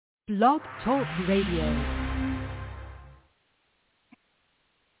Blog Talk Radio.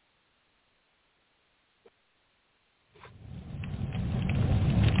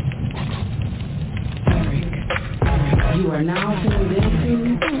 You are now tuned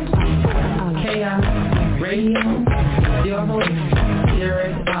into Chaos Radio. Your host,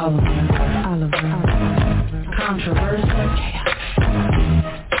 Derrick Oliver. Controversial,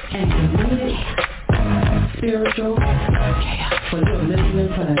 intermediate, spiritual, for your listening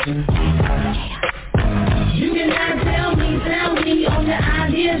pleasure. You cannot tell me on the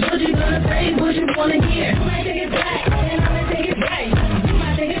ideas what you gonna say, what you wanna hear. You might take it back, and I might take it right. You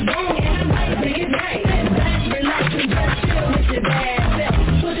might take it wrong, and I might take it right. Relax and just chill with your bad self.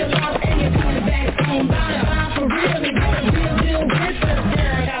 Put your mouth and your feet back on bottom. For real, and get a real deal with the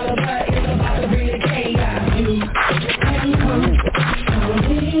Derrick Oliver is about to bring the chaos. You can come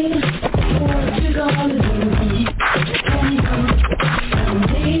in. What you gonna do? Come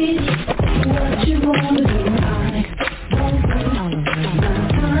in. What you gonna do? I won't bring my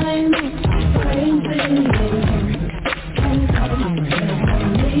time. Crazy. Come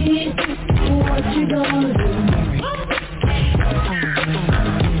in. What you gonna do?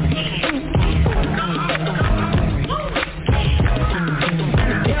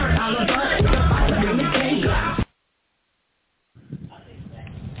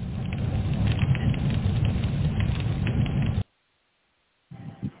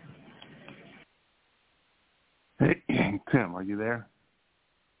 Hey, Tim, are you there?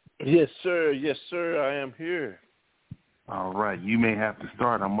 Yes, sir. Yes, sir. I am here. All right. You may have to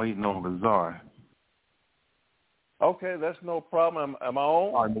start. I'm waiting on Lazar. Okay, that's no problem. Am I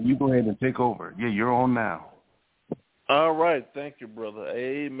on? All right, then you go ahead and take over. Yeah, you're on now. All right. Thank you, brother.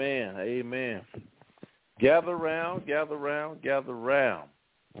 Amen. Amen. Gather round, gather round, gather round.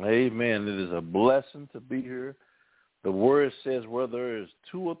 Amen. It is a blessing to be here. The word says where there is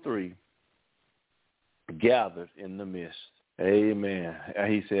two or three gathered in the midst. Amen.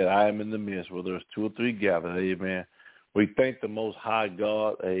 He said, I am in the midst where there's two or three gathered. Amen. We thank the Most High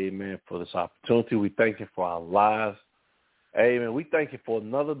God, amen, for this opportunity. We thank you for our lives. Amen. We thank you for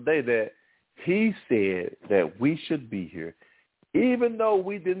another day that he said that we should be here, even though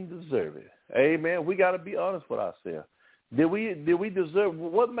we didn't deserve it. Amen. We got to be honest with ourselves. Did we deserve?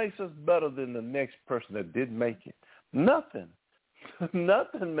 What makes us better than the next person that didn't make it? Nothing.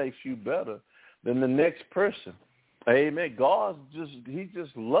 Nothing makes you better than the next person. Amen. He's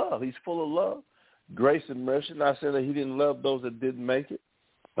just love. He's full of love, grace and mercy. Not saying that he didn't love those that didn't make it.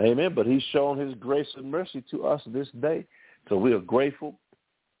 Amen. But he's shown his grace and mercy to us this day. So we are grateful.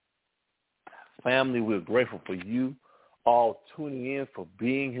 Family, we're grateful for you all tuning in, for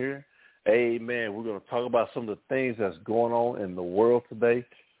being here. Amen. We're going to talk about some of the things that's going on in the world today.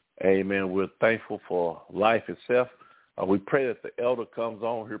 Amen. We're thankful for life itself. We pray that the elder comes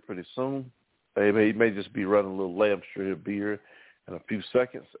on here pretty soon. Amen. He may just be running a little late. I'm sure he'll be here in a few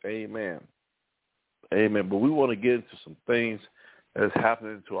seconds. Amen. Amen. But we want to get into some things that's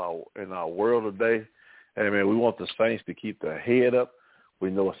happening in our world today. Amen. We want the saints to keep their head up.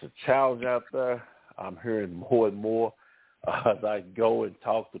 We know it's a challenge out there. I'm hearing more and more as I go and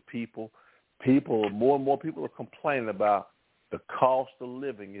talk to people. More and more people are complaining about the cost of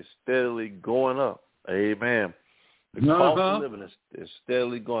living is steadily going up. Amen. The cost of living is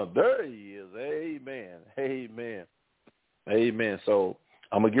steadily going. There he is. Amen. Amen. Amen. So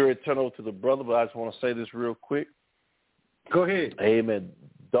I'm going to get ready to turn over to the brother, but I just want to say this real quick. Go ahead. Amen.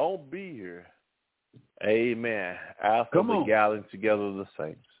 Don't be here. Amen. After the gathering together of the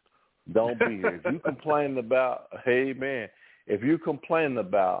saints. Don't be here. If you complain about, amen, if you complain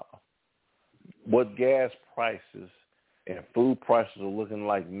about what gas prices and food prices are looking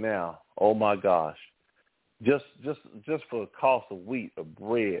like now, oh my gosh. Just for the cost of wheat or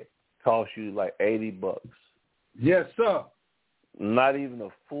bread costs you like $80. Yes, sir. Not even a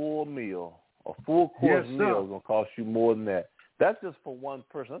full meal, a full course meal is going to cost you more than that. That's just for one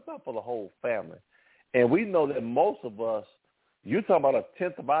person. That's not for the whole family. And we know that most of us, you're talking about a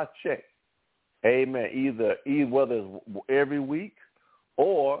tenth of our check. Amen. Either whether it's every week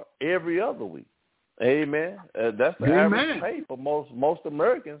or every other week. Amen. That's the average pay for most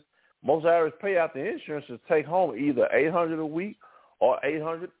Americans. Most average pay out the insurance is take home either $800 a week or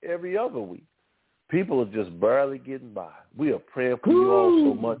 $800 every other week. People are just barely getting by. We are praying for you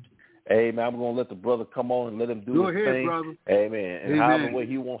all so much. Amen. I'm going to let the brother come on and let him do his thing. Brother. Amen. And however way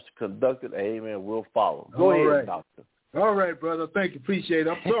he wants to conduct it, amen, we'll follow. Go ahead, doctor. All right, brother. Thank you. Appreciate it.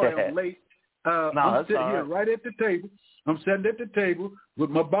 I'm sorry I'm late. I'm sitting here right at the table. I'm sitting at the table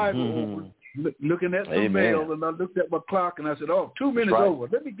with my Bible open, looking at some mail, and I looked at my clock, and I said, 2 minutes over.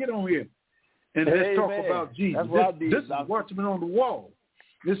 Let me get on here and let's talk about Jesus. This is Watchman on the Wall.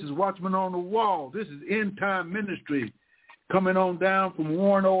 This is Watchman on the Wall. This is End Time Ministry coming on down from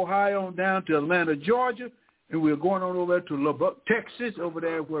Warren, Ohio, on down to Atlanta, Georgia. And we're going on over to Lubbock, Texas, over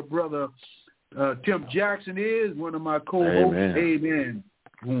there where Brother Tim Jackson is, one of my co-hosts. Amen.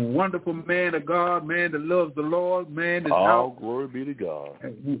 Wonderful man of God, man that loves the Lord, man that's all glory be to God.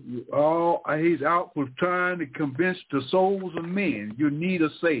 He's out for trying to convince the souls of men. You need a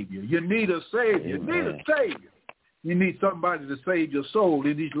Savior. You need a Savior. Amen. You need a Savior. You need somebody to save your soul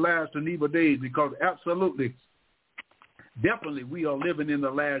in these last and evil days, because absolutely, definitely, we are living in the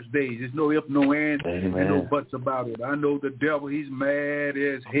last days. There's no if, no and, and no buts about it. I know the devil, he's mad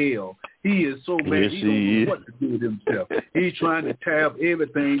as hell. He is so mad, he don't know what to do with himself. He's trying to tab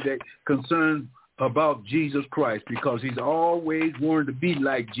everything that concerns about Jesus Christ, because he's always wanted to be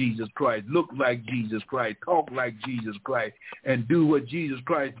like Jesus Christ, look like Jesus Christ, talk like Jesus Christ, and do what Jesus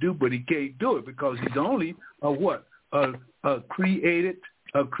Christ do, but he can't do it because he's only a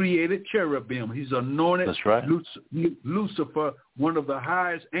created cherubim. He's anointed. That's right. Lucifer, one of the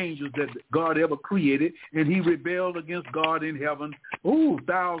highest angels that God ever created, and he rebelled against God in heaven,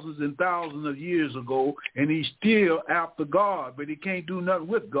 thousands and thousands of years ago, and he's still after God, but he can't do nothing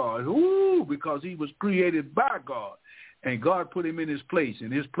with God, because he was created by God. And God put him in his place,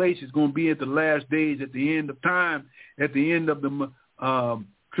 and his place is going to be at the last days, at the end of time, at the end of the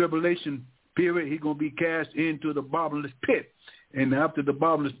tribulation period. He's going to be cast into the bottomless pit. And after the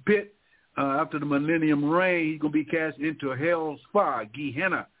bottomless pit, after the millennium reign, he's going to be cast into hell's fire,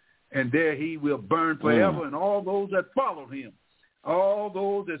 Gehenna. And there he will burn forever. And all those that follow him, all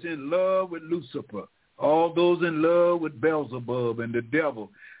those that's in love with Lucifer, all those in love with Beelzebub and the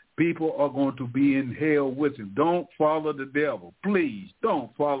devil, people are going to be in hell with him. Don't follow the devil. Please don't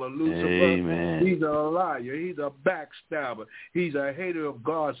follow Lucifer. Amen. He's a liar. He's a backstabber. He's a hater of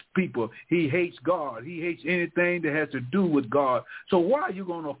God's people. He hates God. He hates anything that has to do with God. So why are you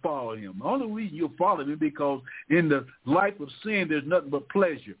going to follow him? The only reason you'll follow him is because in the life of sin, there's nothing but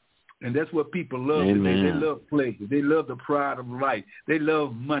pleasure. And that's what people love today. They love pleasure. They love the pride of life. They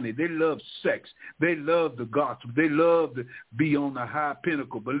love money. They love sex. They love the gossip. They love to be on the high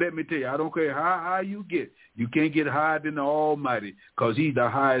pinnacle. But let me tell you, I don't care how high you get. You can't get higher than the Almighty, because he's the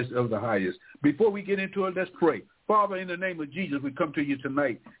highest of the highest. Before we get into it, let's pray. Father, in the name of Jesus, we come to you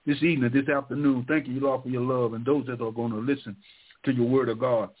tonight, this evening, this afternoon. Thank you, Lord, for your love and those that are going to listen to your word of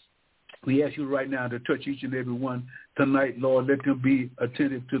God. We ask you right now to touch each and every one tonight, Lord. Let them be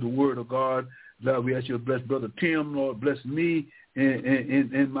attentive to the word of God. Lord, we ask you to bless Brother Tim, Lord. Bless me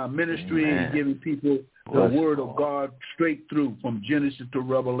in my ministry and giving people the word of God straight through from Genesis to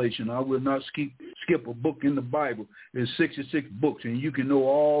Revelation. I will not skip a book in the Bible. There's 66 books, and you can know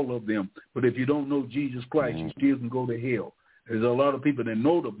all of them. But if you don't know Jesus Christ, you still can go to hell. There's a lot of people that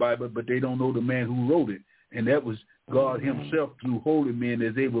know the Bible, but they don't know the man who wrote it. And that was God himself through holy men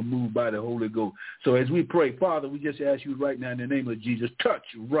as they were moved by the Holy Ghost. So as we pray, Father, we just ask you right now in the name of Jesus, touch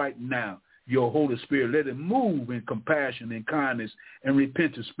right now your Holy Spirit. Let it move in compassion and kindness and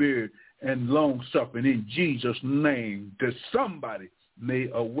repentant spirit and long-suffering in Jesus' name, that somebody may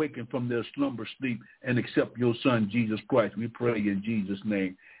awaken from their slumber sleep and accept your Son, Jesus Christ. We pray in Jesus'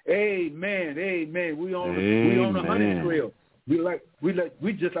 name. Amen. Amen. We on the honey trail.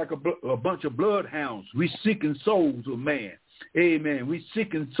 We just like a bunch of bloodhounds. We seeking souls of man. Amen. We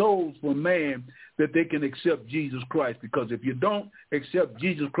seeking souls for man that they can accept Jesus Christ. Because if you don't accept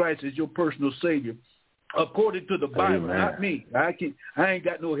Jesus Christ as your personal Savior, according to the Bible, not me, I ain't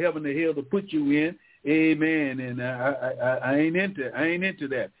got no heaven or hell to put you in. Amen. And I ain't into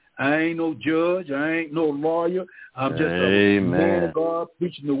that. I ain't no judge. I ain't no lawyer. I'm just a man of God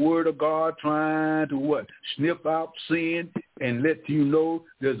preaching the word of God, trying to sniff out sin and let you know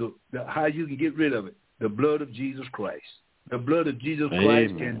how you can get rid of it. The blood of Jesus Christ. The blood of Jesus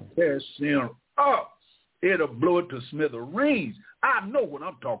Christ can tear sin up. It'll blow it to smithereens. I know what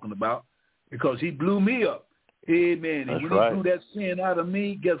I'm talking about because he blew me up. Amen. And when he blew that sin out of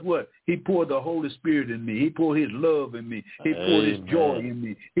me, guess what? He poured the Holy Spirit in me. He poured his love in me. He poured his joy in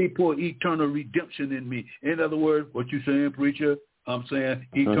me. He poured eternal redemption in me. In other words, what you saying, preacher? I'm saying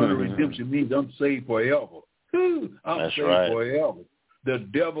eternal redemption means I'm saved forever. I'm saved forever. The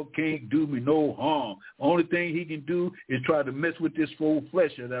devil can't do me no harm. Only thing he can do is try to mess with this full flesh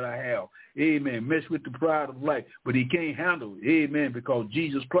that I have. Amen. Mess with the pride of life. But he can't handle it. Amen. Because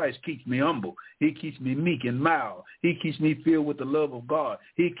Jesus Christ keeps me humble. He keeps me meek and mild. He keeps me filled with the love of God.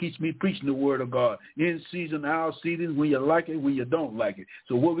 He keeps me preaching the word of God. In season, out of season, when you like it, when you don't like it.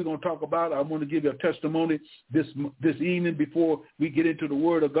 So what we're going to talk about, I want to give you a testimony this evening before we get into the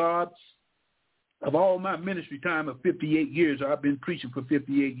word of God. Of all my ministry time of 58 years, I've been preaching for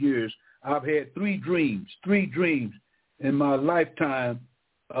 58 years. I've had three dreams in my lifetime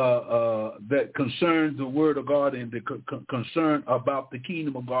that concerns the Word of God and the concern about the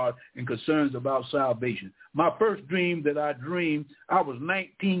kingdom of God and concerns about salvation. My first dream that I dreamed, I was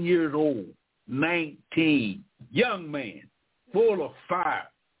 19 years old. 19, young man, full of fire.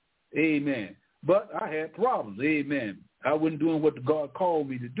 Amen. But I had problems. Amen. I wasn't doing what God called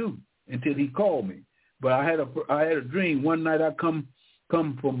me to do until he called me. But I had a dream. One night I come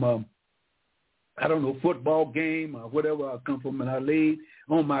from I don't know, football game or whatever I come from, and I laid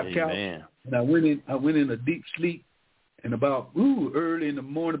on my couch and I went in a deep sleep. And about early in the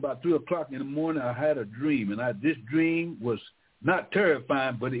morning, about 3 o'clock in the morning, I had a dream. And this dream was not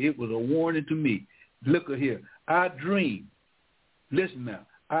terrifying, but it was a warning to me. Look here. I dreamed. Listen now.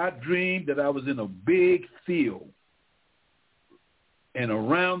 I dreamed that I was in a big field. And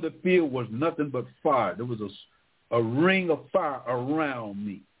around the field was nothing but fire. There was a ring of fire around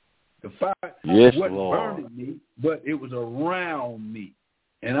me. The fire wasn't burning me, but it was around me.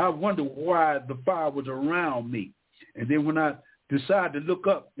 And I wondered why the fire was around me. And then when I decided to look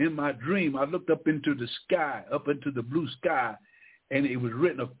up in my dream, I looked up into the sky, up into the blue sky, and it was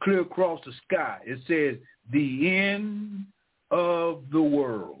written clear across the sky. It says, the end of the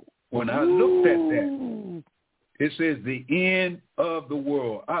world. When I looked at that, it says the end of the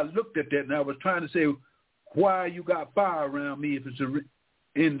world. I looked at that, and I was trying to say, why you got fire around me if it's the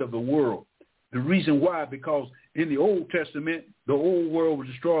end of the world? The reason why, because in the Old Testament, the old world was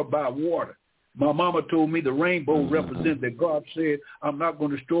destroyed by water. My mama told me the rainbow represents that God said, I'm not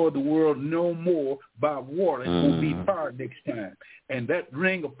going to destroy the world no more by water. It's going to be fire next time. And that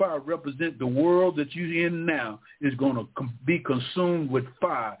ring of fire represents the world that you're in now is going to be consumed with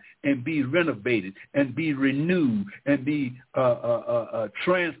fire and be renovated and be renewed and be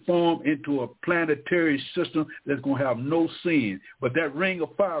transformed into a planetary system that's going to have no sin. But that ring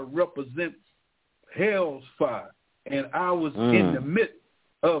of fire represents hell's fire. And I was in the midst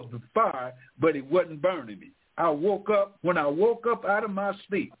of the fire, but it wasn't burning me. When I woke up out of my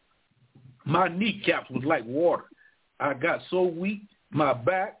sleep, my kneecaps was like water. I got so weak, my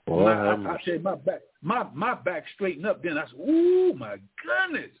back, my back straightened up. Then I said, "Ooh, my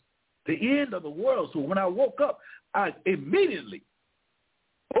goodness, the end of the world." So when I woke up, I immediately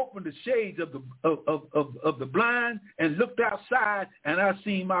opened the shades of the blind and looked outside, and I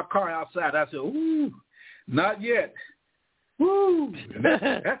seen my car outside. I said, "Ooh, not yet." Woo!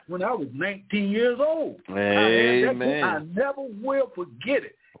 That's when I was 19 years old. Amen. I never will forget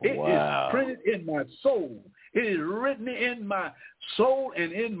it. It is printed in my soul. It is written in my soul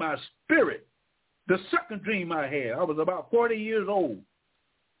and in my spirit. The second dream I had, I was about 40 years old,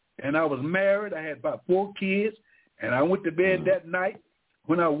 and I was married. I had about 4 kids, and I went to bed that night.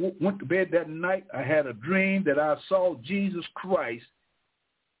 When I went to bed that night, I had a dream that I saw Jesus Christ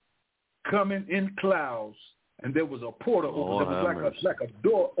coming in clouds. And there was a portal open. There was like a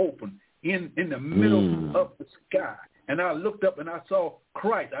door open in the middle of the sky. And I looked up and I saw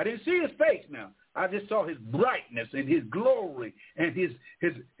Christ. I didn't see his face now. I just saw his brightness and his glory, and his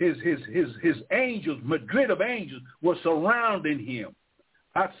angels, Madrid of angels, were surrounding him.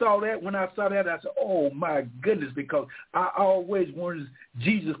 I saw that. When I saw that, I said, "Oh my goodness!" Because I always wanted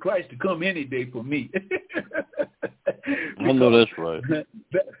Jesus Christ to come any day for me. I know that's right.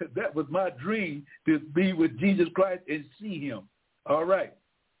 That was my dream, to be with Jesus Christ and see him. All right.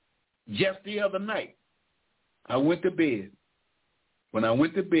 Just the other night, I went to bed. When I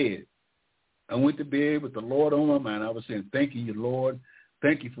went to bed, with the Lord on my mind. I was saying, "Thank you, Lord.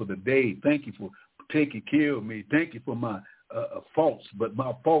 Thank you for the day. Thank you for taking care of me. Thank you for my faults, but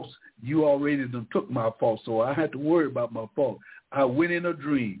my faults, you already done took my faults, so I had to worry about my fault." I went in a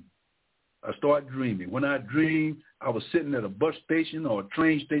dream. I started dreaming. When I dreamed, I was sitting at a bus station or a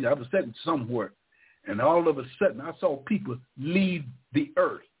train station. I was sitting somewhere, and all of a sudden, I saw people leave the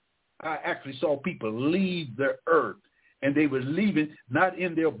earth. I actually saw people leave the earth, and they were leaving not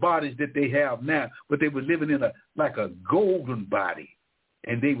in their bodies that they have now, but they were living in like a golden body,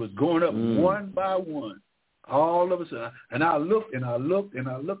 and they was going up one by one. All of a sudden, and I looked and I looked and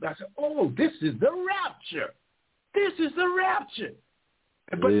I looked. I said, "Oh, this is the rapture. This is the rapture."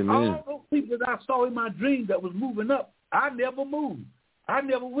 But all those people that I saw in my dream that was moving up, I never moved. I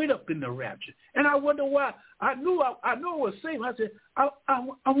never went up in the rapture. And I wonder why. I knew it was safe. I said,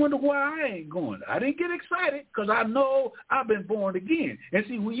 I wonder why I ain't going. I didn't get excited because I know I've been born again. And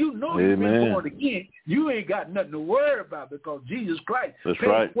see, when you know you've been born again, you ain't got nothing to worry about, because Jesus Christ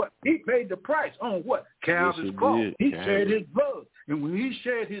paid what? He paid the price on what? Calvary's cross. He shed his blood. And when he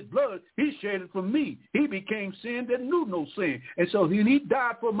shed his blood, he shed it for me. He became sin that knew no sin. And so when he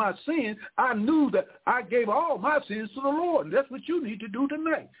died for my sin, I knew that I gave all my sins to the Lord. And that's what you need to do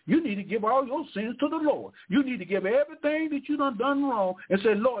tonight. You need to give all your sins to the Lord. You need to give everything that you done wrong and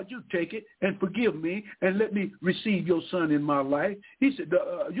say, Lord, you take it and forgive me and let me receive your son in my life. He said,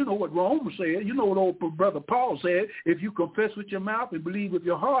 you know what Romans said. You know what old brother Paul said. If you confess with your mouth and believe with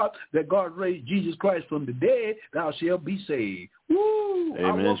your heart that God raised Jesus Christ from the dead, thou shalt be saved. Woo! Amen.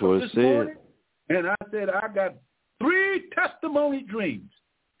 I woke up this morning and I said, I got 3 testimony dreams.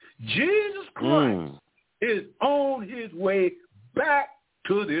 Jesus Christ is on his way back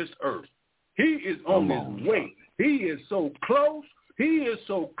to this earth. He is on his way. He is so close. He is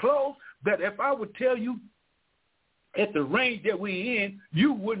so close that if I would tell you at the range that we're in,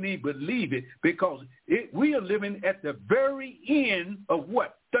 you wouldn't even believe it, because we are living at the very end of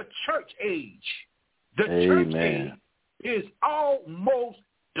what? The church age. The church age is almost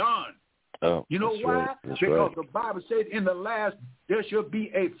done. Oh, you know why? Right. Because the Bible said in the last there shall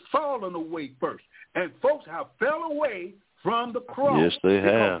be a falling away first. And folks have fell away from the cross. Yes, they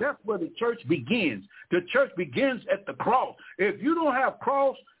have. Because that's where the church begins. The church begins at the cross. If you don't have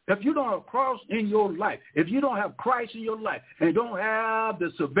cross in your life, if you don't have Christ in your life and don't have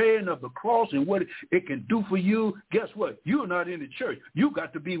the surveying of the cross and what it can do for you, guess what? You're not in the church. You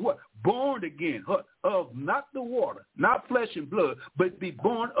got to be what? Born again of not the water, not flesh and blood, but be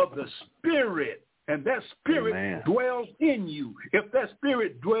born of the Spirit. And that Spirit dwells in you. If that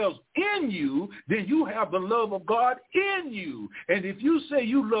Spirit dwells in you, then you have the love of God in you. And if you say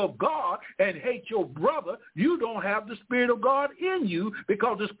you love God and hate your brother, you don't have the Spirit of God in you,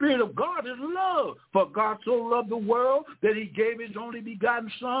 because the Spirit of God is love. For God so loved the world that he gave his only begotten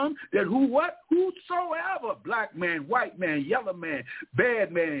Son, that whosoever, black man, white man, yellow man,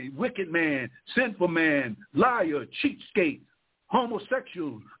 bad man, wicked man, sinful man, liar, cheapskate,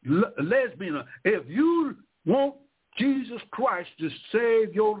 homosexual, lesbian, if you want Jesus Christ to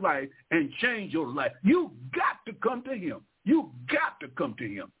save your life and change your life, you got to come to him. You got to come to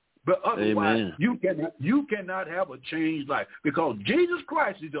him. But otherwise, you cannot have a changed life, because Jesus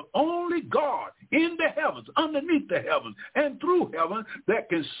Christ is the only God in the heavens, underneath the heavens, and through heaven that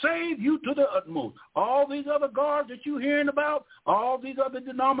can save you to the utmost. All these other gods that you're hearing about, all these other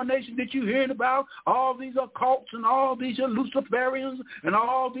denominations that you're hearing about, all these occults and all these Luciferians and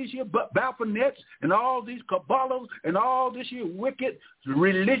all these here Baphomets and all these Kabbalahs and all this here wicked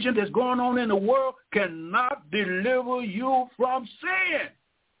religion that's going on in the world cannot deliver you from sin.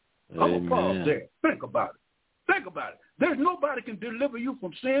 I'm pause there. Think about it. There's nobody can deliver you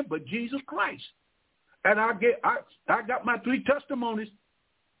from sin but Jesus Christ. And I got my 3 testimonies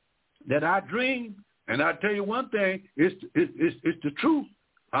that I dreamed, and I tell you one thing, it's the truth.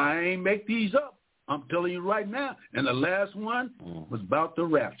 I ain't make these up. I'm telling you right now. And the last one was about the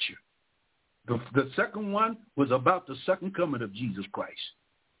rapture. The second one was about the second coming of Jesus Christ.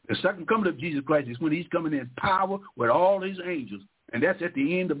 The second coming of Jesus Christ is when he's coming in power with all his angels. And that's at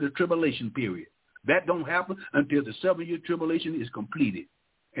the end of the tribulation period. That don't happen until the 7-year tribulation is completed.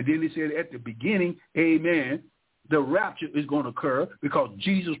 And then he said at the beginning, amen, the rapture is going to occur, because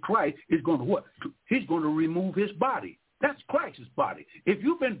Jesus Christ is going to what? He's going to remove his body. That's Christ's body. If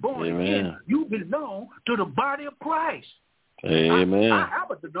you've been born again, you belong to the body of Christ. Amen. I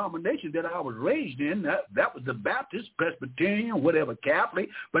have a denomination that I was raised in. That was the Baptist, Presbyterian, whatever, Catholic.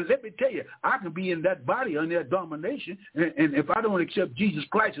 But let me tell you, I can be in that body, in that domination, and if I don't accept Jesus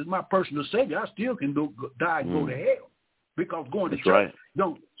Christ as my personal Savior, I still can die and go to hell. Because going to church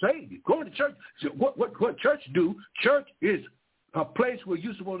don't save you. Going to church, so what church do? Church is a place where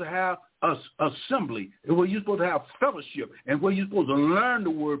you're supposed to have assembly, where you're supposed to have fellowship, and where you're supposed to learn the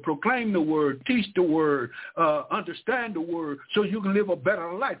word, proclaim the word, teach the word, understand the word, so you can live a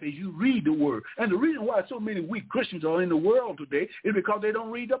better life as you read the word. And the reason why so many weak Christians are in the world today is because they don't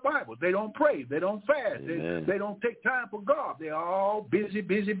read the Bible. They don't pray. They don't fast. They don't take time for God. They're all busy.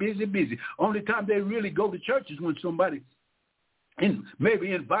 Only time they really go to church is when somebody and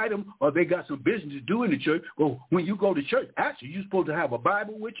maybe invite them, or they got some business to do in the church. Well, when you go to church, actually, you're supposed to have a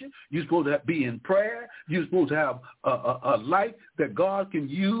Bible with you. You're supposed to be in prayer. You're supposed to have a life that God can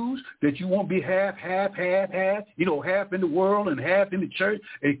use, that you won't be half, half in the world and half in the church.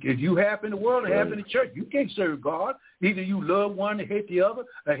 If you half in the world and half in the church, you can't serve God. Either you love one and hate the other,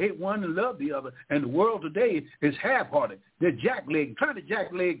 or hate one and love the other. And the world today is half-hearted. They're jacklegging, trying to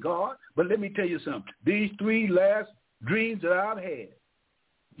jackleg God. But let me tell you something. These 3 last dreams that I've had,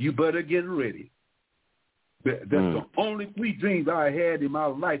 you better get ready. That's the only 3 dreams I had in my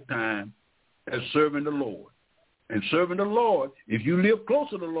lifetime as serving the Lord. And serving the Lord, if you live close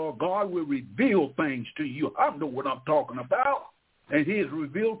to the Lord, God will reveal things to you. I know what I'm talking about. And he has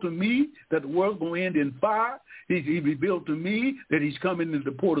revealed to me that the world's going to end in fire. He revealed to me that he's coming into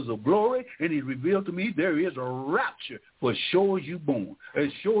the portals of glory. And he revealed to me there is a rapture for as sure as you born.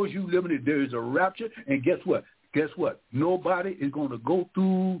 As sure as you living it, there is a rapture. And guess what? Guess what? Nobody is going to go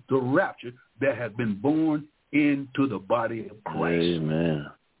through the rapture that has been born into the body of Christ. Amen.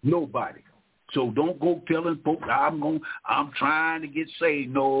 Nobody. So don't go telling folks I'm trying to get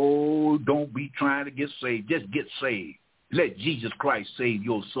saved. No, don't be trying to get saved. Just get saved. Let Jesus Christ save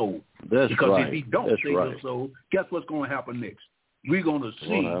your soul. That's because right. If he don't save your soul, guess what's going to happen next? We're going to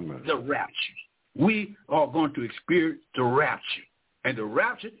see the rapture. We are going to experience the rapture. And the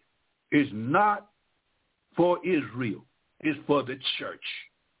rapture is not for Israel. It's for the church.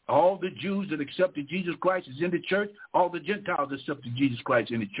 All the Jews that accepted Jesus Christ is in the church. All the Gentiles accepted Jesus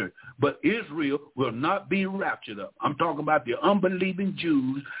Christ in the church. But Israel will not be raptured up. I'm talking about the unbelieving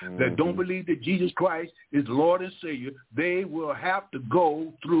Jews that don't believe that Jesus Christ is Lord and Savior. They will have to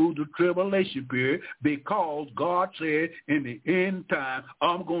go through the tribulation period because God said in the end time,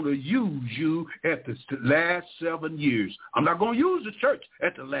 I'm going to use you at the last 7 years. I'm not going to use the church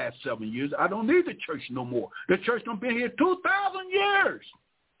at the last 7 years. I don't need the church no more. The church done been here 2,000 years.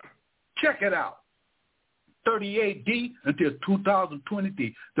 Check it out. 30 A.D. until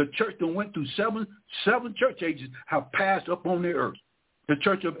 2023. The church that went through seven church ages have passed up on the earth. The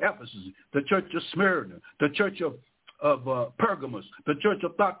church of Ephesus, the church of Smyrna, the church of Pergamos, the church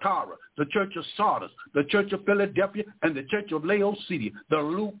of Thyatira, the church of Sardis, the church of Philadelphia, and the church of Laodicea, the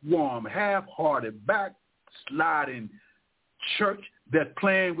lukewarm, half-hearted, backsliding church that's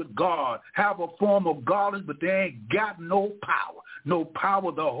playing with God, have a form of godliness, but they ain't got no power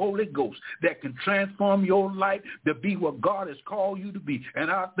of the Holy Ghost that can transform your life to be what God has called you to be. And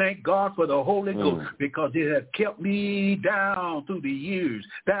I thank God for the Holy Ghost because it has kept me down through the years.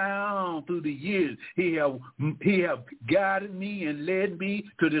 He have guided me and led me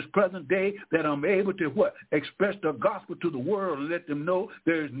to this present day that I'm able to express the gospel to the world and let them know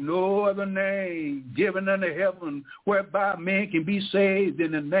there's no other name given under heaven whereby men can be saved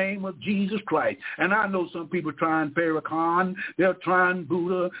in the name of Jesus Christ. And I know some people trying Farrakhan, they're trying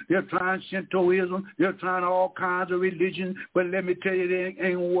Buddha, they're trying Shintoism, they're trying all kinds of religion, but let me tell you, it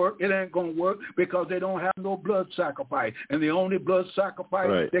ain't going to work because they don't have no blood sacrifice. And the only blood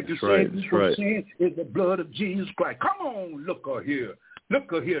sacrifice that can save you from sin is the blood of Jesus Christ. Come on, look here,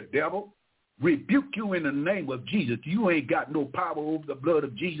 devil. Rebuke you in the name of Jesus. You ain't got no power over the blood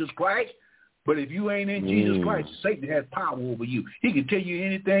of Jesus Christ. But if you ain't in Jesus Christ, Satan has power over you. He can tell you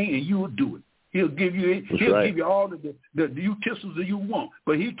anything and you will do it. He'll give you give you all the utensils that you want,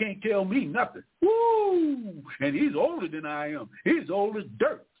 but he can't tell me nothing. Woo! And he's older than I am. He's old as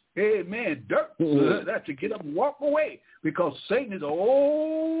dirt. Amen. Dirt. That should get up and walk away because Satan is an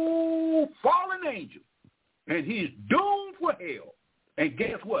old fallen angel, and he's doomed for hell. And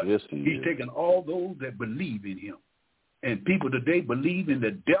guess what? Yes, he's taking all those that believe in him. And people today believe in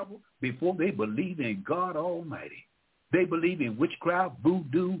the devil before they believe in God Almighty. They believe in witchcraft,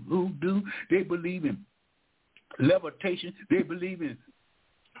 voodoo, hoodoo. They believe in levitation. They believe in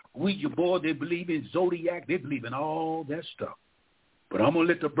Ouija board. They believe in zodiac. They believe in all that stuff. But I'm going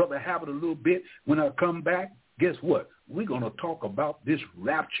to let the brother have it a little bit. When I come back, guess what? We're going to talk about this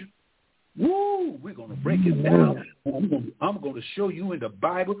rapture. Woo! We're going to break it down. I'm going to show you in the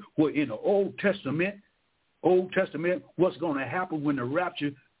Bible where in the Old Testament, what's going to happen when the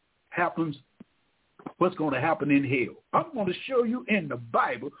rapture happens, what's going to happen in hell. I'm going to show you in the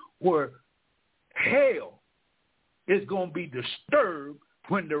Bible where hell is going to be disturbed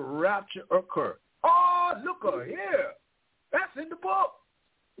when the rapture occurs. Oh, look here. That's in the book.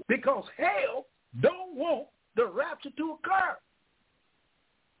 Because hell don't want the rapture to occur.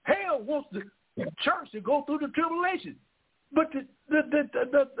 Hell wants the church to go through the tribulation. But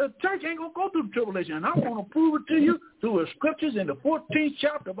the church ain't going to go through the tribulation. And I'm going to prove it to you through the scriptures in the 14th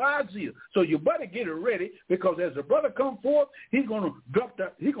chapter of Isaiah. So you better get it ready because as the brother come forth, he's going to drop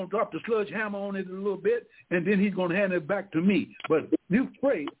the sledgehammer on it a little bit, and then he's going to hand it back to me. But you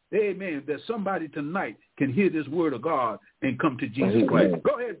pray, amen, that somebody tonight can hear this word of God and come to Jesus Christ.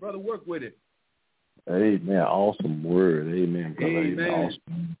 Go ahead, brother, work with it. Amen. Awesome word. Amen, brother. Amen.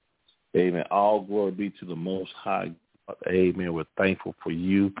 Awesome. Amen. All glory be to the Most High. Amen. We're thankful for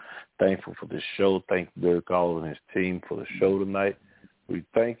you, thankful for the show. Thank Derrick All and his team for the show tonight. We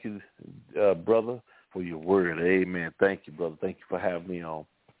thank you, brother, for your word. Amen. Thank you, brother. Thank you for having me on.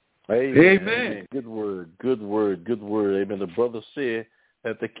 Amen. Amen. Good word. Amen. The brother said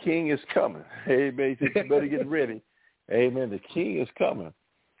that the king is coming. Amen. You better get ready. Amen. The king is coming.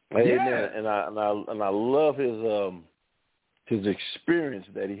 Amen. Yeah. And I love his experience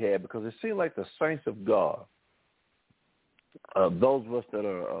that he had because it seemed like the saints of God those of us that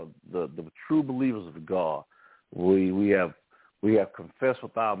are the true believers of God, we have confessed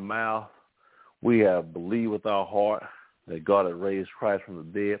with our mouth, we have believed with our heart that God had raised Christ from the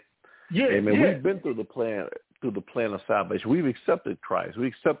dead. Yeah, Amen. yeah. We've been through the plan of salvation. We've accepted Christ. We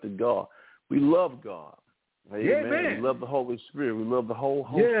accepted God. We love God. Amen. Yeah, man. We love the Holy Spirit. We love the whole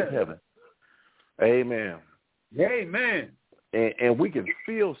host of heaven. Amen. Amen. And we can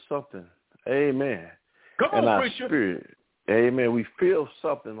feel something. Amen. Come on, in our preacher. Spirit. Amen. We feel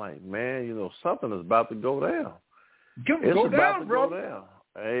something like, man, something is about to go down. It's go about down, to brother. go down.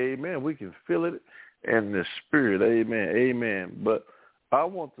 Amen. We can feel it in the Spirit. Amen. Amen. But I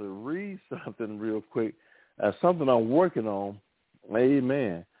want to read something real quick. Something I'm working on.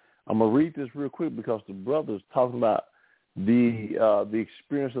 Amen. I'm going to read this real quick because the brother's talking about the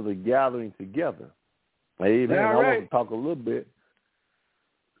experience of the gathering together. Amen. All right. I want to talk a little bit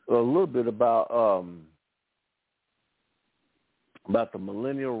about the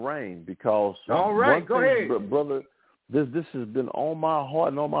millennial reign because all right, go ahead, brother. This has been on my heart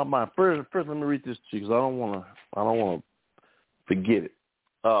and on my mind. First, let me read this to you because I don't want to forget it.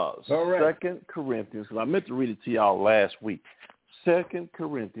 All right. 2 Corinthians, because I meant to read it to y'all last week. 2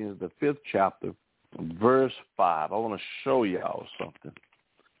 Corinthians, the 5th chapter, verse 5. I want to show y'all something.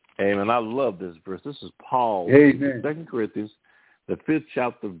 Amen. I love this verse. This is Paul. Amen. 2 Corinthians, the 5th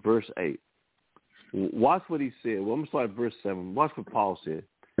chapter, verse 8. Watch what he said. Well, I'm going to start at verse 7. Watch what Paul said.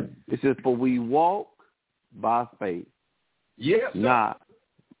 He said, for we walk by faith, yes, not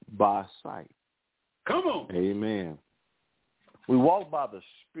by sight. Come on. Amen. We walk by the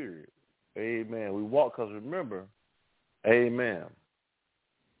Spirit. Amen. We walk because remember, amen,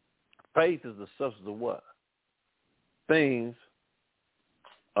 faith is the substance of what? Things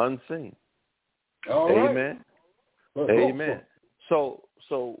unseen. All amen. Right. Amen. So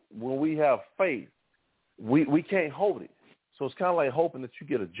when we have faith, we can't hold it. So it's kind of like hoping that you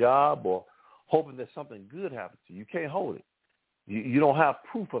get a job or hoping that something good happens to you. You can't hold it. You don't have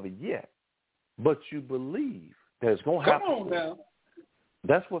proof of it yet, but you believe that it's going to happen. Come on now.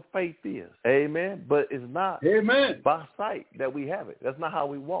 That's what faith is. Amen. But it's not by sight that we have it. That's not how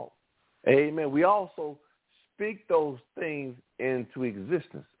we walk. Amen. We also speak those things into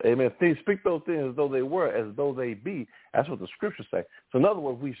existence. Amen. Speak those things as though they were, as though they be. That's what the scriptures say. So in other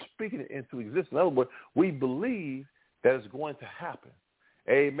words, we speak it into existence. In other words, we believe that it's going to happen.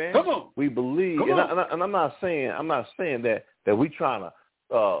 Amen. Come on. We believe, and I'm not saying that we trying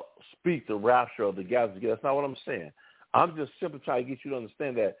to speak the rapture of the gathering together. That's not what I'm saying. I'm just simply trying to get you to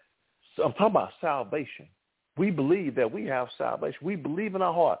understand that I'm talking about salvation. We believe that we have salvation. We believe in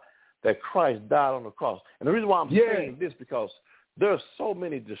our heart that Christ died on the cross. And the reason why I'm saying this because there are so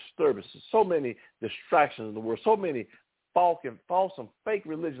many disturbances, so many distractions in the world, so many false and fake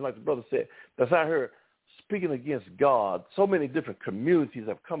religion, like the brother said, that's out here speaking against God. So many different communities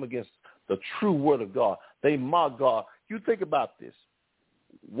have come against the true word of God. They mock God. You think about this.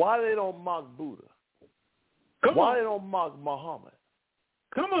 Why they don't mock Buddha? Why they don't mock Muhammad?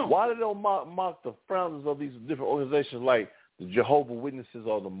 Come on. Why they don't mock the founders of these different organizations like the Jehovah's Witnesses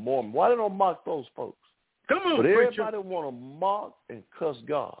or the Mormons? Why they don't mock those folks? Come on, but preacher. Everybody want to mock and cuss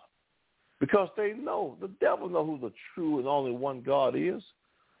God because they know, the devil know who the true and only one God is.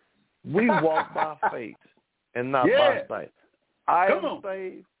 We walk by faith and not by sight. I am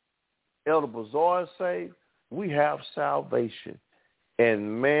saved. Elder Bazaar is saved. We have salvation.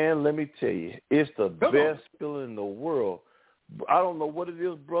 And, man, let me tell you, it's the best feeling in the world. I don't know what it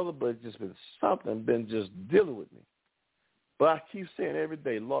is, brother, but it's just been something been just dealing with me. But I keep saying every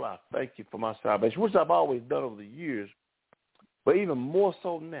day, Lord, I thank you for my salvation, which I've always done over the years, but even more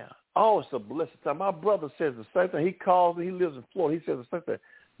so now. Oh, it's a blessed time. My brother says the same thing. He calls me. He lives in Florida. He says the same thing.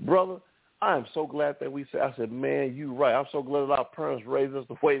 Brother, I am so glad that we said, I said, man, you right. I'm so glad that our parents raised us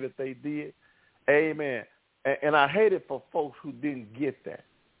the way that they did. Amen. And I hate it for folks who didn't get that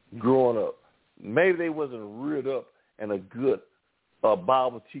growing up. Maybe they wasn't reared up in a good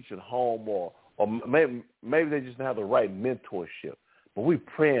Bible teaching home or maybe they just didn't have the right mentorship. But we're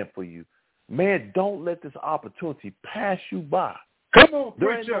praying for you. Man, don't let this opportunity pass you by. Come on,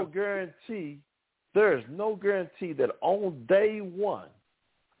 there preacher. ain't no guarantee. There is no guarantee that on day one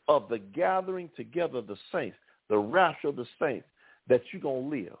of the gathering together of the saints, the rapture of the saints, that you're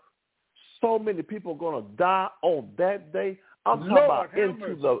going to live. So many people are going to die on that day. I'm talking about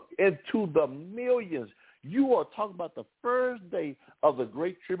into the millions. You are talking about the first day of the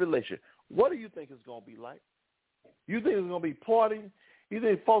Great Tribulation. What do you think it's going to be like? You think it's going to be partying? You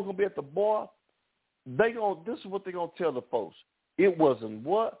think folks going to be at the bar? This is what they're going to tell the folks. It wasn't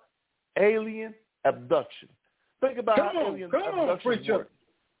what? Alien abduction. Think about how alien abduction works.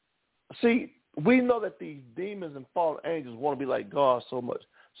 See, we know that these demons and fallen angels want to be like God so much.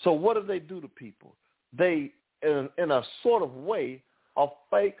 So what do they do to people? They, in a sort of way, a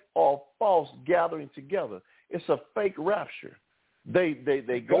fake or false gathering together. It's a fake rapture. They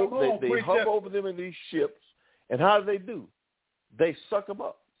hover over them in these ships, and how do? They suck them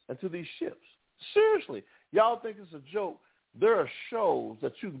up into these ships. Seriously, y'all think it's a joke? There are shows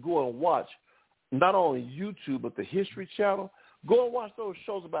that you can go and watch, not only YouTube but the History Channel. Go and watch those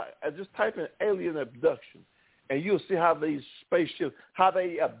shows about. Just type in alien abduction, and you'll see how these spaceships, how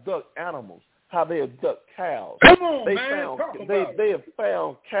they abduct animals, how they abduct cows. Come on, man. They have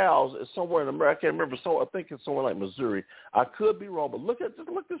found cows somewhere in America. I can't remember. So I think it's somewhere like Missouri. I could be wrong, but look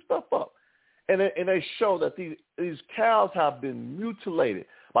this stuff up, and they show that these cows have been mutilated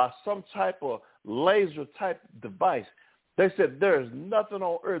by some type of laser type device. They said there's nothing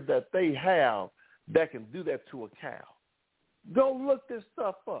on earth that they have that can do that to a cow. Go look this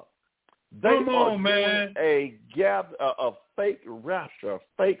stuff up. They Come on, are man. doing a fake rapture. A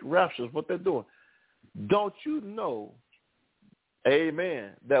fake rapture is what they're doing. Don't you know,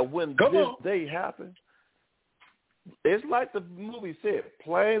 amen, that when day happens, it's like the movie said,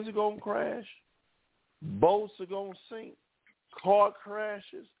 planes are going to crash, boats are going to sink, car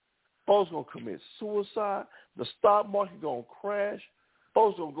crashes, folks are going to commit suicide, the stock market is going to crash,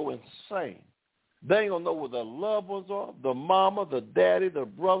 folks are going to go insane. They ain't going to know where their loved ones are, the mama, the daddy, the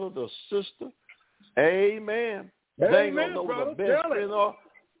brother, the sister. Amen. They ain't going to know where their best friends are.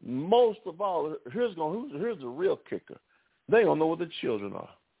 Most of all, here's the real kicker. They ain't going to know where the children are.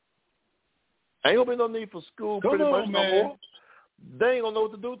 Ain't going to be no need for school pretty much no more. They ain't going to know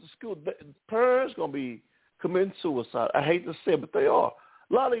what to do with the school. Parents going to be committing suicide. I hate to say it, but they are.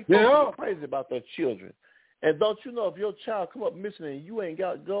 A lot of these folks are crazy about their children. And don't you know if your child come up missing and you ain't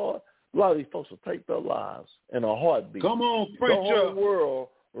got God, a lot of these folks will take their lives in a heartbeat. Come on, preacher. The whole world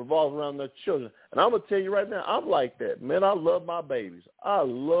revolves around their children. And I'm going to tell you right now, I'm like that. Man, I love my babies. I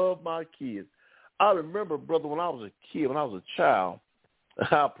love my kids. I remember, brother, when I was a kid, when I was a child,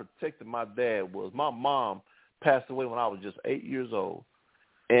 how protected my dad was. My mom passed away when I was just 8 years old.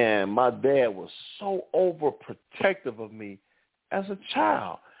 And my dad was so overprotective of me as a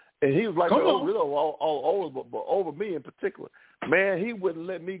child. And he was like, all over me in particular. Man, he wouldn't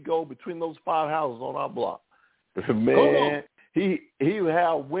let me go between those 5 houses on our block. Man, he would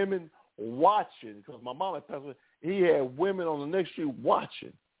have women watching, because my mom had passed away. He had women on the next street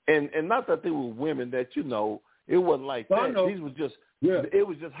watching. And not that they were women that, you know, it wasn't like that. These were just, it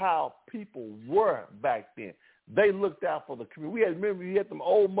was just how people were back then. They looked out for the community. We had them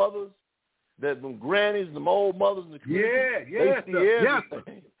old mothers, them grannies, them old mothers in the community. They see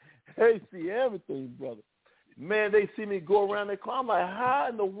everything. They see everything, brother. Man, they see me go around that car. I'm like, how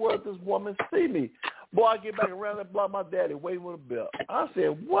in the world does this woman see me? Boy, I get back around that block, my daddy waiting with a bell. I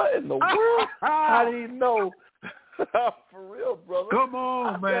said, what in the world? How do you know? For real, brother. Come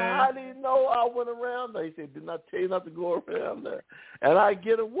on, man. Said, how do you know I went around there? He said, did not tell you not to go around there. And I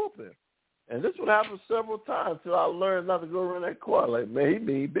get a whooping. And this would happen several times until I learned not to go around that car. Like, man, he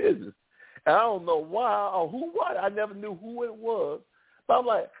mean business. And I don't know why or who was. I never knew who it was. But I'm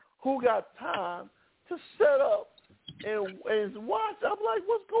like, who got time to set up and watch? I'm like,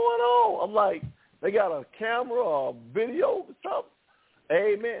 what's going on? I'm like, they got a camera or a video or something.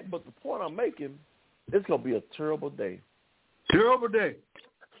 Amen. But the point I'm making, it's going to be a terrible day. Terrible day.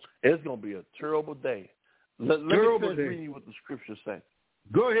 It's going to be a terrible day. Let me finish reading you what the scriptures say.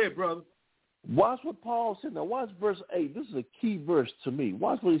 Go ahead, brother. Watch what Paul said. Now, watch verse 8. This is a key verse to me.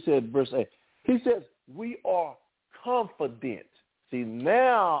 Watch what he said in verse 8. He says, we are confident. See,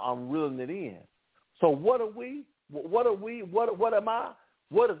 now I'm reeling it in. So what are we? What are we? What am I?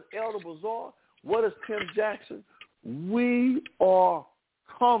 What is Elder Bazaar? What is Tim Jackson? We are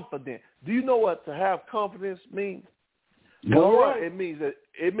confident. Do you know what to have confidence means? All right. It means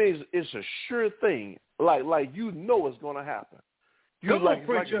it's a sure thing. Like you know it's going to happen. It's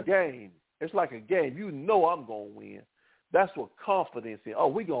like a game. It's like a game. You know I'm going to win. That's what confidence is. Oh,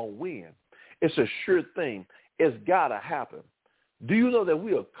 we're going to win. It's a sure thing. It's got to happen. Do you know that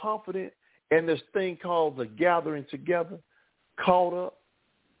we are confident in this thing called the gathering together, caught up,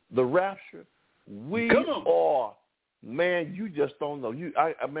 the rapture? We are, man, you just don't know.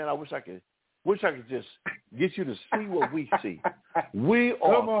 I wish I could just get you to see what we see. We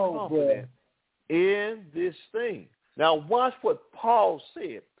are confident in this thing. Now watch what Paul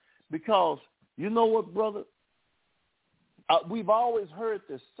said, because you know what, brother? We've always heard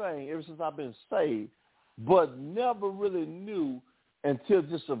this saying ever since I've been saved, but never really knew until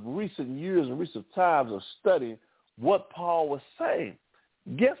just of recent years and recent times of studying what Paul was saying.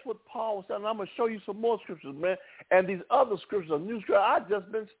 Guess what Paul was saying? I'm going to show you some more scriptures, man. And these other scriptures are new scriptures. I've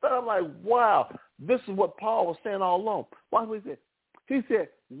just been stunned like, wow, this is what Paul was saying all along. Watch what he said. He said,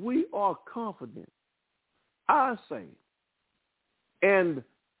 we are confident, I say, and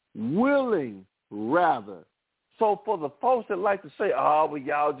willing rather. So for the folks that like to say, oh, but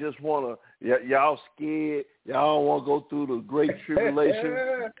y'all just want to, y'all scared, y'all don't want to go through the great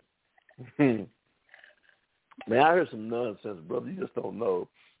tribulation. Man, I heard some nonsense, brother. You just don't know.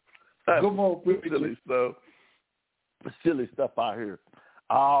 Come on, silly stuff out here.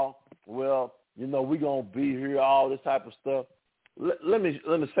 Oh, well, you know, we're going to be here, all this type of stuff. Let me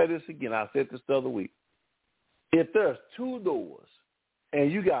say this again. I said this the other week. If there's two doors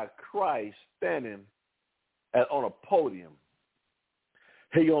and you got Christ standing on a podium,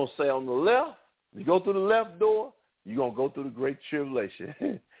 he going to say on the left, you go through the left door, you're going to go through the great tribulation.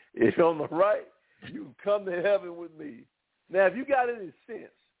 If you're on the right, you can come to heaven with me. Now, if you got any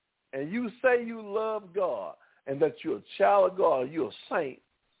sense and you say you love God and that you're a child of God, you're a saint,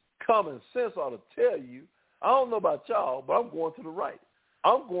 common sense ought to tell you, I don't know about y'all, but I'm going to the right.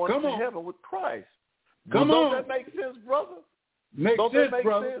 I'm going to heaven with Christ. Don't that make sense, brother? Don't that make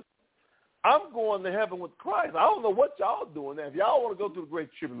sense? I'm going to heaven with Christ. I don't know what y'all doing now. If y'all want to go through the great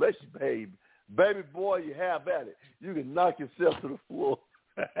tribulation, baby boy, you have at it. You can knock yourself to the floor.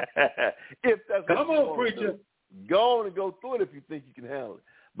 If that's what you want preacher. To do. Go on and go through it if you think you can handle it.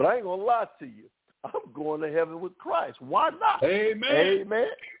 But I ain't going to lie to you. I'm going to heaven with Christ. Why not? Amen.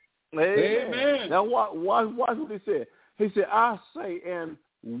 Now, watch what he said. He said, I say, and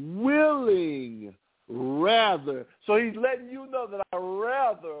willing rather. So he's letting you know that I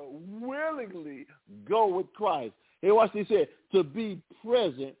rather willingly go with Christ. Hey, watch what he said, to be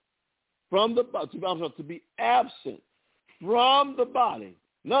present from the body, to be absent from the body.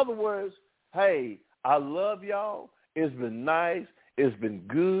 In other words, hey, I love y'all. It's been nice. It's been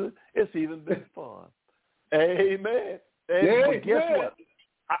good. It's even been fun. Amen. But guess what?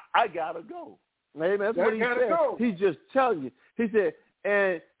 I gotta go. Amen. That's what he said. He's just telling you. He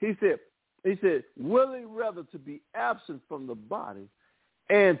said, willing rather to be absent from the body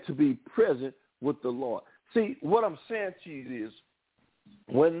and to be present with the Lord. See, what I'm saying to you is,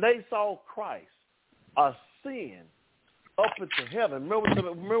 when they saw Christ ascend up into heaven,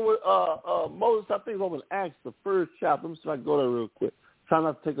 remember Moses, I think, over in Acts, the first chapter. Let me see if I can go there real quick. Try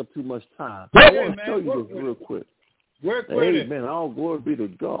not to take up too much time. I want to show you this real quick. Amen. All glory be to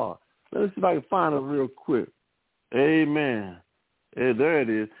God. Let me see if I can find it real quick. Amen. There it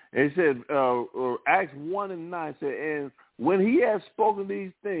is. It said, Acts 1:9 said, and when he had spoken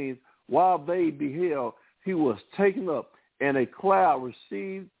these things, while they beheld, he was taken up, and a cloud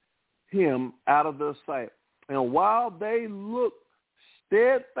received him out of their sight. And while they looked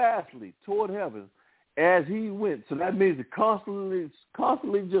steadfastly toward heaven as he went, so that means constantly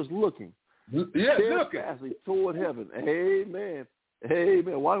just looking. Yeah, steadfastly toward heaven. Amen.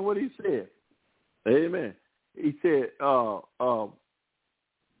 Amen. Watch what he said. Amen. He said,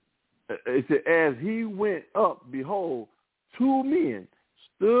 as he went up, behold, two men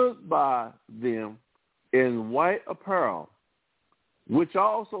stood by them in white apparel, which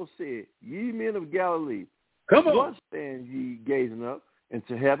also said, ye men of Galilee, what stand ye gazing up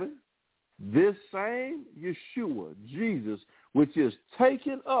into heaven? This same Yeshua, Jesus, which is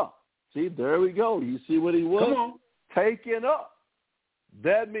taken up. See, there we go. You see what he was? Taken up.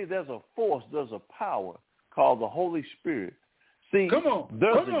 That means there's a force, there's a power called the Holy Spirit. See,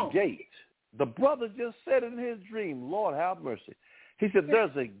 there's a gate. The brother just said in his dream, Lord have mercy. He said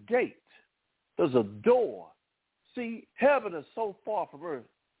there's a gate. There's a door. See, heaven is so far from earth.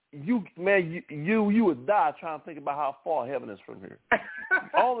 You would die trying to think about how far heaven is from here.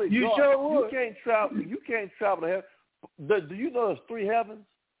 Only you God, sure would. You can't travel to heaven. Do you know there's three heavens?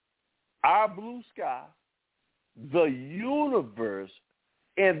 Our blue sky, the universe,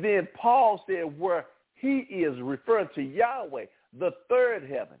 and then Paul said where he is referring to Yahweh, the third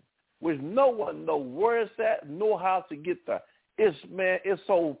heaven, which no one knows where it's at, nor how to get there. It's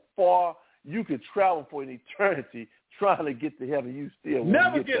so far you could travel for an eternity trying to get to heaven. You still won't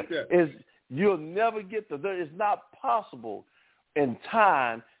never get there. You'll never get there. It's not possible in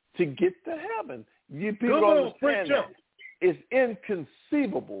time to get to heaven. You people don't understand that. It's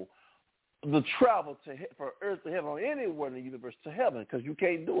inconceivable the travel from earth to heaven or anywhere in the universe to heaven, because you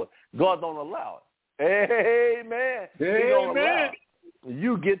can't do it. God don't allow it. Amen. He don't allow it.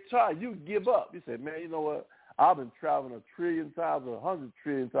 You get tired. You give up. You say, man, you know what? I've been traveling 1 trillion times, 100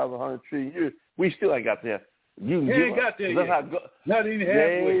 trillion times, 100 trillion years. We still ain't got there. You ain't got there yet. Not even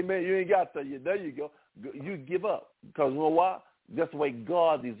halfway. Amen. You ain't got there yet. There you go. You give up. Because you know why? That's the way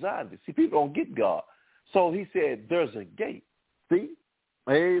God designed it. See, people don't get God. So he said, there's a gate. See?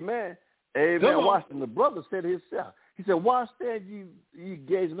 Amen. Amen. Watch, and the brother said himself. He said, why stand ye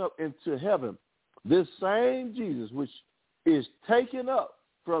gazing up into heaven? This same Jesus, which is taken up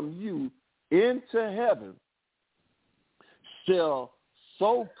from you into heaven, shall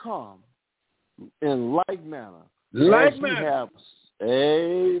so come in like manner.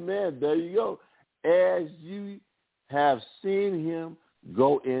 Amen. There you go. As you have seen him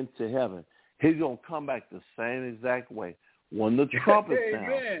go into heaven. He's going to come back the same exact way. When the trumpet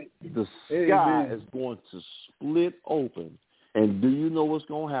sounds, the sky is going to split open. And do you know what's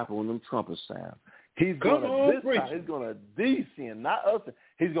going to happen when them trumpets sound? He's going to descend, not us.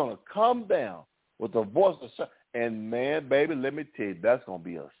 He's going to come down with the voice of the and man, baby, let me tell you, that's going to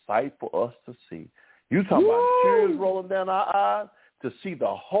be a sight for us to see. You talking about tears rolling down our eyes to see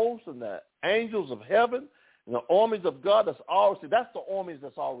the hosts and the angels of heaven and the armies of God that's the armies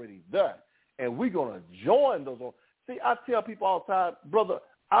that's already there. And we're going to join those. See, I tell people all the time, brother,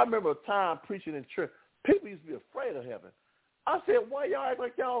 I remember a time preaching in church. People used to be afraid of heaven. I said, why y'all act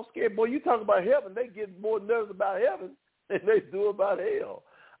like y'all scared? Boy, you talk about heaven, they get more nervous about heaven than they do about hell.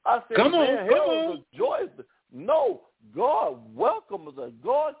 I said, hell is a joy. No, God welcomes us.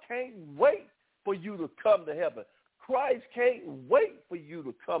 God can't wait for you to come to heaven. Christ can't wait for you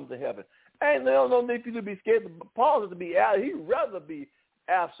to come to heaven. And they don't need you to be scared. Paul is to be out. He'd rather be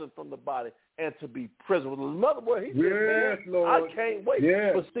absent from the body and to be present with us. In other words, he said, man, Lord. I can't wait.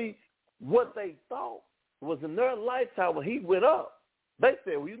 Yes. But see, what they thought was in their lifetime when he went up, they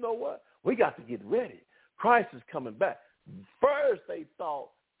said, well, you know what? We got to get ready. Christ is coming back. First, they thought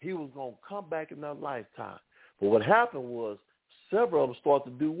he was going to come back in their lifetime. But what happened was several of them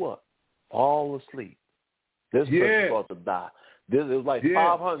started to do what? Fall asleep. This person started to die. It was like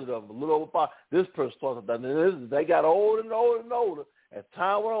 500 of them, a little over 5. This person started to die. They got older and older and older. As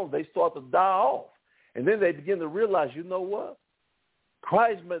time went on, they started to die off. And then they begin to realize, you know what?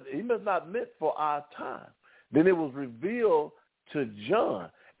 Christ, he must not meant for our time. Then it was revealed to John.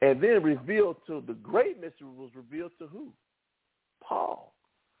 And then revealed to the great mystery was revealed to who? Paul.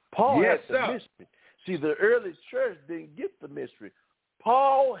 Paul had the mystery. See, the early church didn't get the mystery.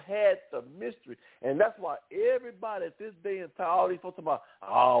 Paul had the mystery. And that's why everybody at this day and time, all these folks talking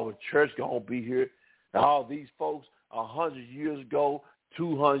about, the church going to be here. And all these folks 100 years ago,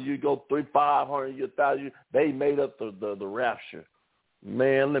 200 years ago, 500 years, 1,000 years, they made up the rapture.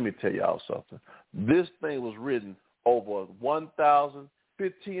 Man, let me tell y'all something. This thing was written over 1,000,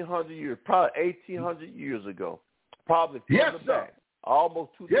 1,500 years, probably 1,800 years ago, probably further back,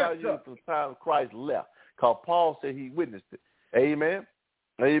 almost 2,000 years from the time Christ left, because Paul said he witnessed it. Amen?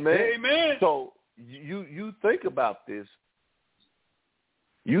 Amen? Amen. So you think about this.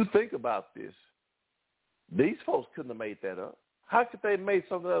 You think about this. These folks couldn't have made that up. How could they make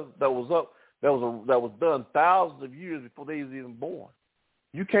something else that was up, that was done thousands of years before they was even born?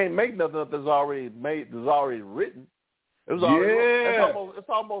 You can't make nothing up that's already made, that's already written. It was already, it's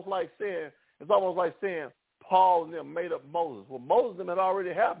almost like saying Paul and them made up Moses. Well, Moses and them had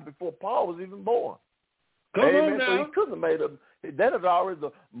already happened before Paul was even born. Come on now. So he couldn't have made up. That had already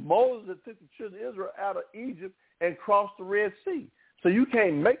Moses that took the children of Israel out of Egypt and crossed the Red Sea. So you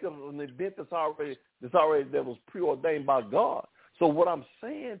can't make up an event that was preordained by God. So what I'm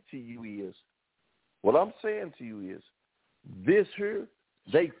saying to you is, this here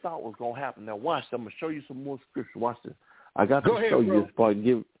they thought was going to happen. Now watch, I'm going to show you some more scripture. Watch this. I got to show you this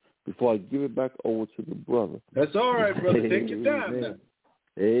before I give it back over to the brother. That's all right, brother. Take your time now.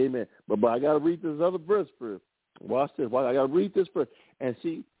 Amen. But I got to read this other verse first. Watch this. I got to read this first. And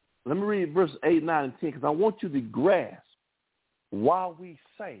see, let me read verses 8, 9, and 10 because I want you to grasp why we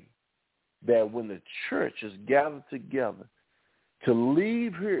say that when the church is gathered together to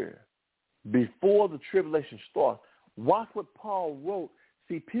leave here before the tribulation starts, watch what Paul wrote.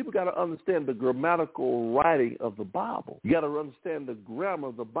 See, people got to understand the grammatical writing of the Bible. You got to understand the grammar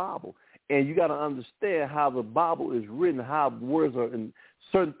of the Bible. And you got to understand how the Bible is written, how words are in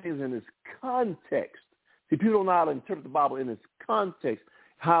certain things in its context. See, people don't know how to interpret the Bible in its context,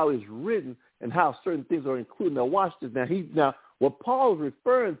 how it's written, and how certain things are included. Now, watch this. Now, what Paul is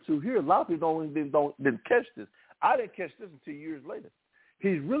referring to here, a lot of people didn't catch this. I didn't catch this until years later.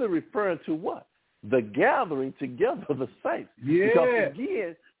 He's really referring to what? The gathering together of the saints. Yeah. Because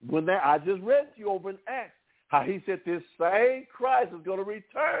again, I just read to you over in Acts, how he said this same Christ is going to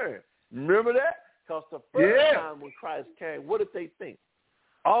return. Remember that? Because the first time when Christ came, what did they think?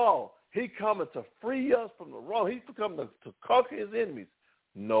 Oh, he coming to free us from the wrong. He's coming to conquer his enemies.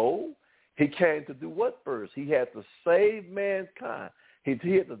 No. He came to do what first? He had to save mankind. He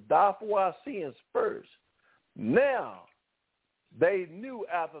had to die for our sins first. Now, they knew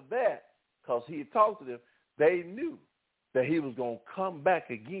after that, because he had talked to them, they knew that he was going to come back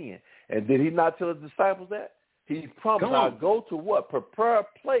again. And did he not tell his disciples that? He promised, I'll go to what? Prepare a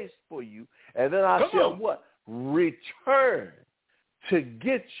place for you, and then I shall what? Return to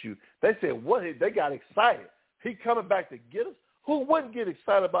get you. They said, what? They got excited. He coming back to get us? Who wouldn't get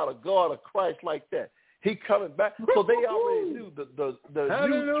excited about a God of Christ like that? He coming back. So they already knew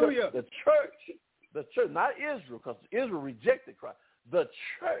the church, not Israel, because Israel rejected Christ. The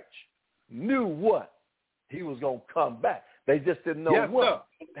church knew what? He was going to come back. They just didn't know what.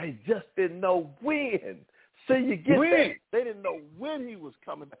 They just didn't know when. See, you get that? They didn't know when he was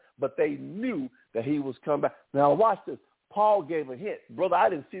coming back, but they knew that he was coming back. Now, watch this. Paul gave a hint. Brother, I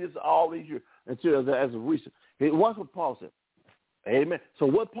didn't see this all these years until as of recent. Watch what Paul said. Amen. So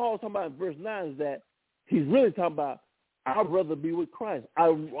what Paul's talking about in verse 9 is that he's really talking about, I'd rather be with Christ.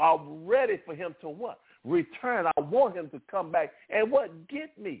 I'm ready for him to what? Return. I want him to come back and what?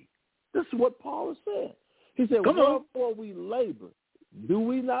 Get me. This is what Paul has said. He said, wherefore we labor. Do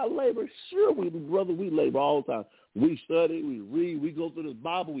we not labor? Sure, brother, we labor all the time. We study, we read, we go through this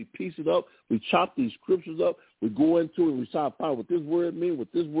Bible, we piece it up, we chop these scriptures up, we go into it, and we try to find what this word means,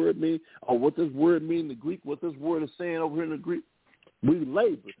 or what this word means in the Greek, what this word is saying over here in the Greek. We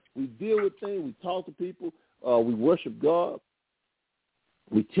labor. We deal with things. We talk to people. We worship God.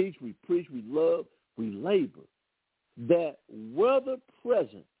 We teach. We preach. We love. We labor. That whether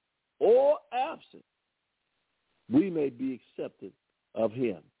present or absent, we may be accepted of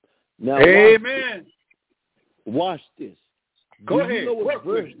him. Now, amen. Watch this. Go ahead. You know what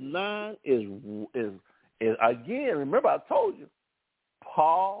verse 9 is again, remember I told you,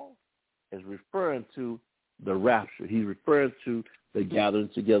 Paul is referring to the rapture. He's referring to the gathering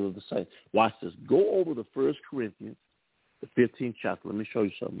together of the saints. Watch this. Go over to 1 Corinthians, the 15th chapter. Let me show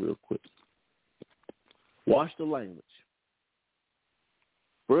you something real quick. Watch the language.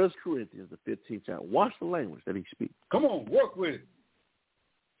 1 Corinthians, the 15th chapter. Watch the language that he speaks. Come on, work with it.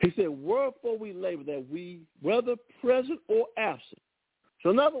 He said, wherefore we labor, that we, whether present or absent.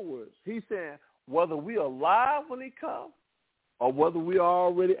 So in other words, he's saying whether we are alive when he comes or whether we are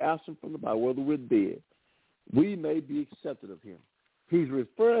already absent from the body, whether we're dead, we may be accepted of him. He's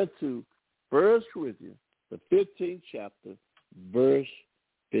referring to 1 Corinthians, the 15th chapter, verse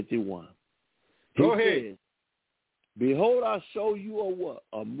 51. Go ahead. Says, behold, I show you a what?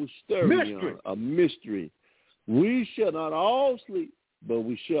 A mysterion, a mystery. We shall not all sleep, but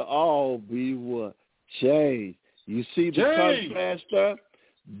we shall all be what? Changed. You see the contrast there?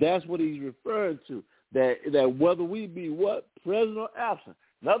 That's what he's referring to. That whether we be what? Present or absent.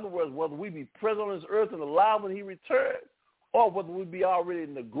 In other words, whether we be present on this earth and alive when he returns, or whether we be already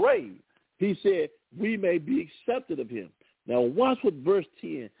in the grave, he said, we may be accepted of him. Now watch what verse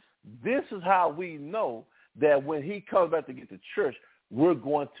 10. This is how we know that when he comes back to get the church, we're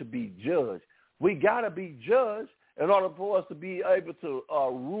going to be judged. We got to be judged in order for us to be able to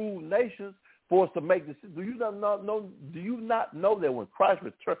rule nations, for us to make decisions. Do you not know that when Christ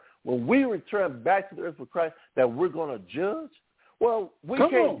returns, when we return back to the earth for Christ, that we're going to judge? Well, we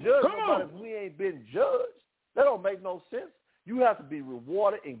can't judge nobody if we ain't been judged. That don't make no sense. You have to be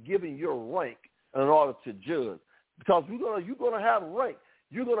rewarded and given your rank in order to judge, because you're gonna have rank.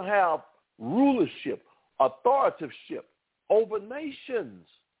 You're gonna have rulership, authoritativeship over nations,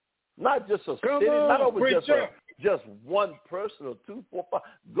 not just a city, not over just one person or 2, 4, 5.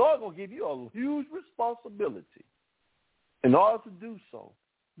 God's gonna give you a huge responsibility. In order to do so,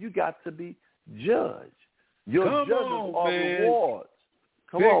 you got to be judged. Your judgments are rewards.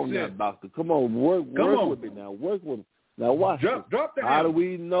 Come on now, doctor. Come on, work with me now. Work with me. Now watch this. How do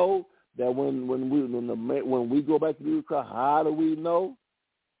we know that when we go back to the Christ, how do we know?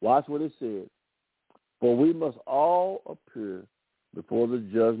 Watch what it says. For we must all appear before the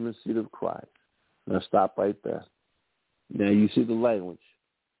judgment seat of Christ. Now stop right there. Now you see the language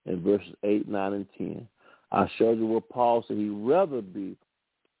in verses 8, 9, and 10. I showed you what Paul said. He'd rather be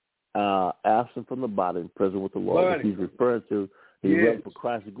absent from the body and present with the Lord. He's referring to, he's ready for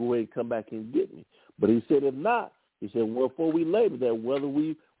Christ to go ahead and come back and get me. But he said, if not, he said, wherefore we labor, that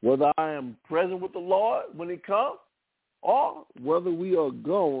whether I am present with the Lord when he comes, or whether we are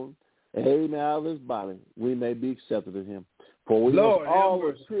gone, amen, out of this body, we may be accepted of him. For we must all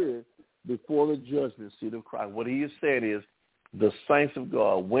appear before the judgment seat of Christ. What he is saying is, the saints of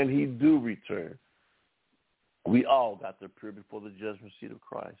God, when he do return, we all got to appear before the judgment seat of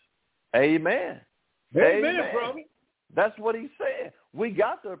Christ. Amen. Amen, brother. That's what he said. We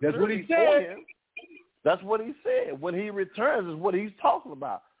got to appear before him. That's what he said. When he returns is what he's talking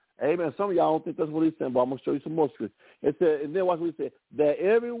about. Amen. Some of y'all don't think that's what he's saying, but I'm going to show you some more scripture. It said, and then watch what he said, that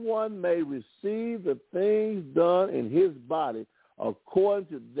everyone may receive the things done in his body according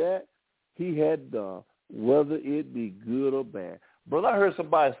to that he had done, whether it be good or bad. Brother, I heard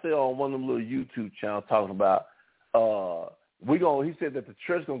somebody say on one of them little YouTube channels talking about he said that the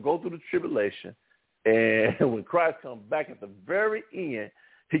church going to go through the tribulation, and when Christ comes back at the very end,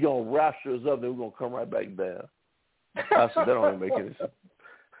 he going to rapture us up, and we're going to come right back down. I said, that don't even make any sense.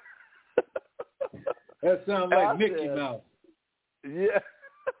 That sounds like Mickey Mouse. Yeah.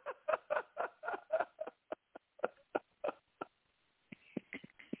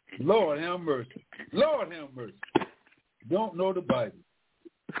 Lord have mercy. Lord have mercy. Don't know the Bible.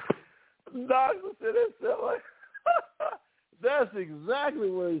 Doctor said it sound like that's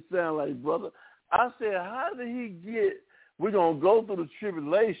exactly what it sounds like, brother. I said, how did he get, we're going to go through the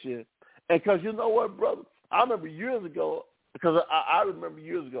tribulation? And because you know what, brother? I remember years ago, because I remember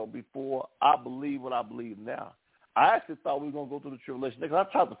years ago before I believe what I believe now. I actually thought we were going to go through the tribulation. Because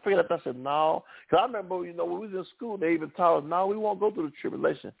I tried to figure that. I said, no. Because I remember, when we was in school, they even taught us, no, we won't go through the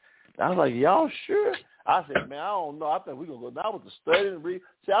tribulation. And I was like, y'all sure? I said, man, I don't know. I think we're going to go down with the study and read.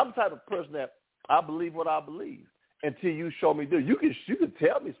 See, I'm the type of person that I believe what I believe until you show me different. You can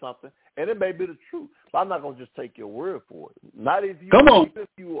tell me something, and it may be the truth, but I'm not going to just take your word for it. Not if you give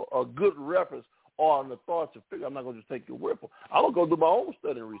you a good reference or an authoritative figure. I'm not going to just take your word for it. I'm going to go do my own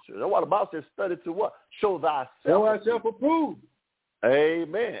study and research. That's what the Bible says, study to what? Show thyself. Show thyself approved.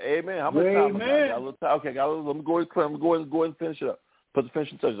 Amen. Amen. How much time? Okay, let me go and finish it up. Put the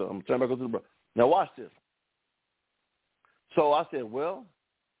finishing touches on. I'm going to turn back over to the brother. Now watch this. So I said, well,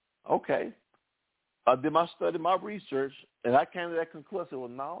 okay. I did my study, my research, and I came to that conclusion. I said, well,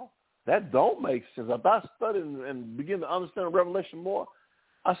 no, that don't make sense. If I study and begin to understand Revelation more,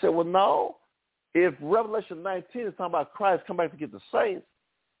 I said, well, no. If Revelation 19 is talking about Christ coming back to get the saints,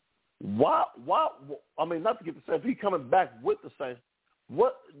 why? I mean, not to get the saints. If he's coming back with the saints,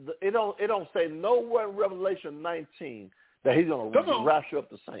 it don't say nowhere in Revelation 19 that he's going to rapture up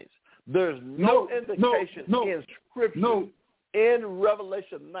the saints. There's no indication in Scripture in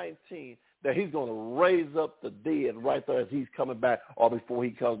Revelation 19 that he's going to raise up the dead right there as he's coming back or before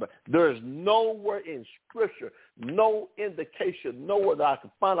he comes back. There is nowhere in Scripture, no indication, nowhere that I can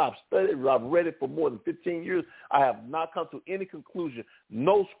find. I've studied it. I've read it for more than 15 years. I have not come to any conclusion,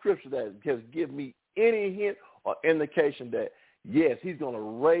 no Scripture that has given me any hint or indication that, yes, he's going to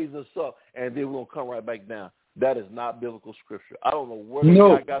raise us up and then we're going to come right back down. That is not biblical Scripture. I don't know where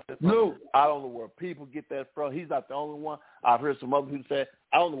I got that from. I don't know where people get that from. He's not the only one. I've heard some other people say,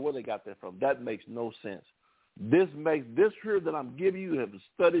 I don't know where they got that from. That makes no sense. This here that I'm giving you, have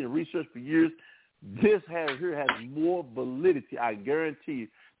studied and researched for years, this has more validity, I guarantee you,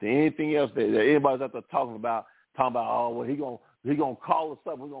 than anything else that anybody's out there talking about, oh, well, he gonna call us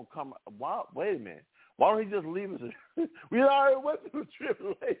up. We're going to come. Wow, wait a minute. Why don't he just leave us? We already went through the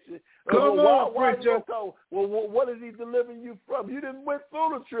tribulation. What is he delivering you from? You didn't went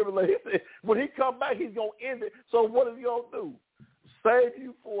through the tribulation. When he come back, he's going to end it. So what is he going to do? Save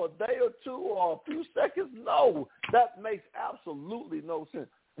you for a day or two or a few seconds? No, that makes absolutely no sense.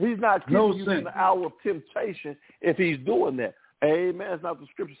 He's not keeping you in the hour of temptation if he's doing that. Amen. That's not what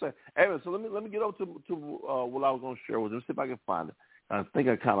the Scripture says. Amen. So let me get over to what I was going to share with you. Let's see if I can find it. I think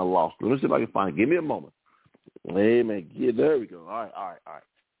I kind of lost it. Let's see if I can find it. Give me a moment. Amen. Yeah, there we go. All right.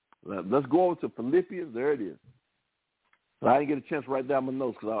 Let's go over to Philippians. There it is. I didn't get a chance to write down my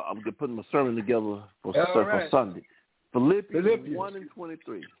notes because I'm putting my sermon together for Sunday. Philippians 1 and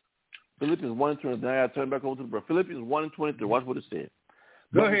 23. Philippians 1 and 23. Now I got to turn back over to the brother. Philippians 1 and 23. Watch what it said.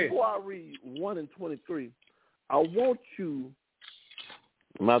 Go ahead. Before I read 1 and 23, I want you.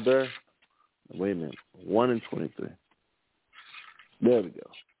 Am I there? Wait a minute. 1 and 23. There we go.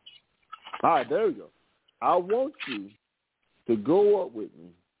 All right, there we go. I want you to go up with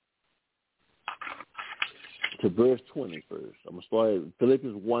me to verse 20 first. I'm going to start at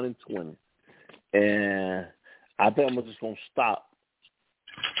Philippians 1 and 20. And I think I'm just going to stop.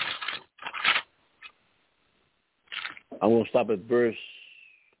 I'm going to stop at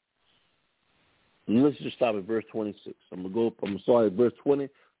let's just stop at verse 26. I'm going to start at verse 20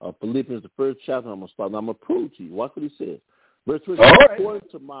 of Philippians, the first chapter. I'm going to start. And I'm going to prove to you. Watch what he says. Verse 20, according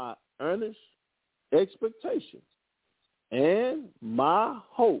to my earnest expectations and my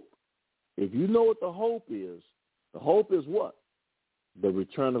hope. If you know what the hope is what? The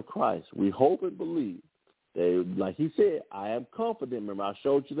return of Christ. We hope and believe. Like he said, I am confident. Remember, I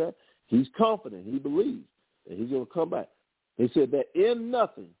showed you that. He's confident. He believes that he's going to come back. He said that in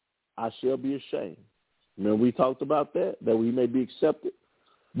nothing I shall be ashamed. Remember, we talked about that we may be accepted.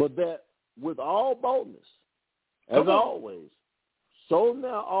 But that with all boldness, as always, so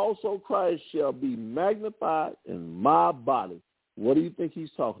now also Christ shall be magnified in my body. What do you think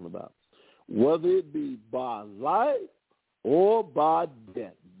he's talking about? Whether it be by life or by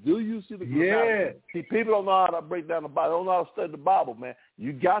death. Do you see the chronology? See, people don't know how to break down the Bible. They don't know how to study the Bible, man.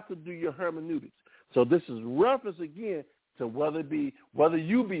 You got to do your hermeneutics. So this is reference again to whether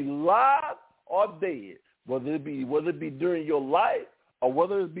you be live or dead, whether it be during your life or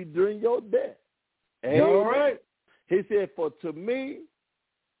whether it be during your death. Amen. All right. He said, for to me,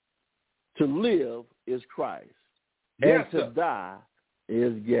 to live is Christ, yes, and to die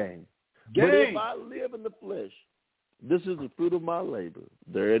is gain. But if I live in the flesh, this is the fruit of my labor.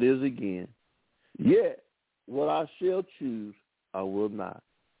 There it is again. Yet what I shall choose, I will not.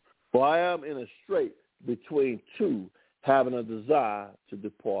 For I am in a strait between two, having a desire to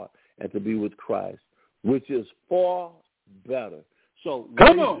depart and to be with Christ, which is far better. So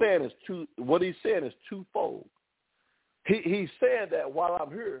what he's saying is twofold. He's saying that while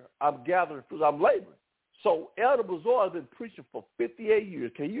I'm here, I'm gathering fruit, I'm laboring. So Elder Bazaar has been preaching for 58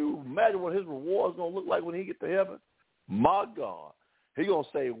 years. Can you imagine what his reward is going to look like when he gets to heaven? My God. He's going to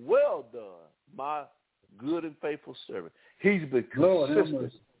say, well done, my good and faithful servant. He's been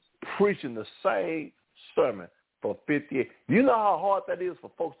consistent preaching the same sermon for 58. You know how hard that is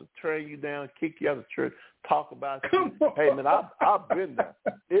for folks to turn you down, kick you out of church, talk about you? Hey, man, I've been there.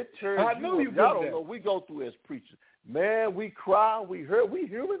 It turns I know you. Y'all don't know. We go through as preachers. Man, we cry, we hurt, we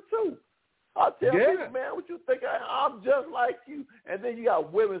human too. I tell people, man, what you think? I'm just like you. And then you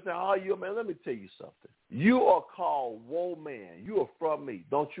got women saying, oh, you, man, let me tell you something. You are called woe man. You are from me.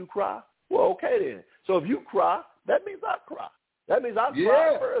 Don't you cry? Well, okay then. So if you cry, that means I cry. That means I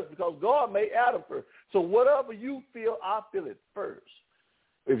cry first because God made Adam first. So whatever you feel, I feel it first.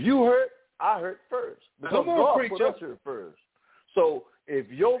 If you hurt, I hurt first because God put us here first. So if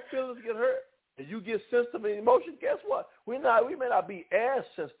your feelings get hurt, and you get sensitive and emotional, guess what? We may not be as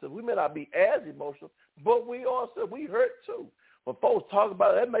sensitive, we may not be as emotional, but we hurt too. When folks talk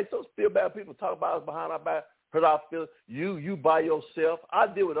about it, that makes us feel bad. People talk about us behind our back, hurt our feelings. You by yourself. I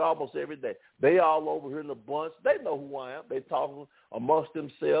deal with it almost every day. They all over here in the bunch. They know who I am. They talking amongst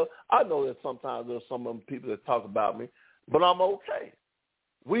themselves. I know that sometimes there's some of them people that talk about me, but I'm okay.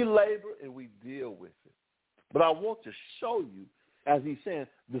 We labor and we deal with it. But I want to show you, as he's saying,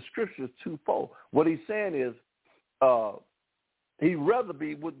 the scripture is twofold. What he's saying is he'd rather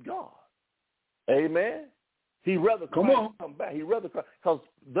be with God. Amen? He'd rather come back. He'd rather come. Because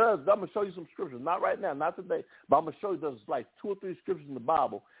I'm going to show you some scriptures. Not right now, not today, but I'm going to show you there's like 2 or 3 scriptures in the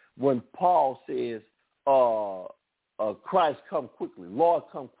Bible when Paul says, Christ come quickly, Lord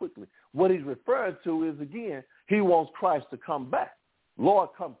come quickly. What he's referring to is, again, he wants Christ to come back. Lord,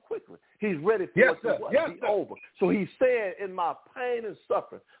 come quickly. He's ready for it to be over. So he's saying, in my pain and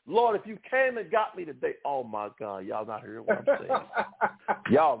suffering, Lord, if you came and got me today, oh, my God, y'all not hearing what I'm saying.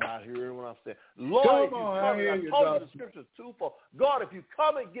 Y'all not hearing what I'm saying. Lord, if you come, I told you the scripture's twofold. God, if you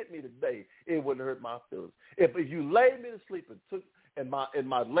come and get me today, it wouldn't hurt my feelings. If you laid me to sleep and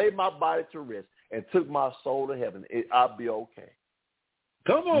laid my body to rest and took my soul to heaven, I'd be okay.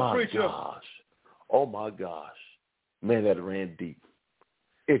 Come on, preacher. Gosh. Oh, my gosh. Man, that ran deep.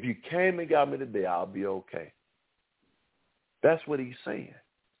 If you came and got me today, I'll be okay. That's what he's saying.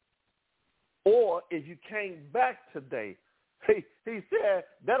 Or if you came back today, he said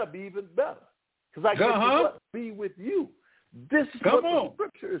that'll be even better. Because I get to be with you. This is what the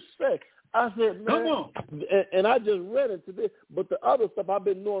scripture is saying. I said, man, and I just read it today, but the other stuff I've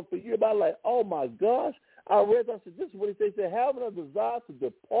been knowing for years, I'm like, oh my gosh. I read that. I said, this is what he said. He said, having a desire to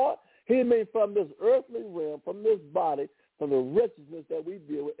depart, he means from this earthly realm, from this body, from the wretchedness that we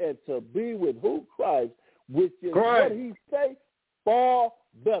deal with, and to be with who? Christ, which is what he say, far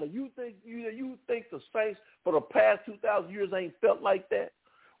better. You think the saints for the past 2,000 years ain't felt like that?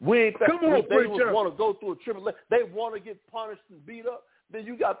 We ain't felt. They want to go through a tribulation. They want to get punished and beat up. Then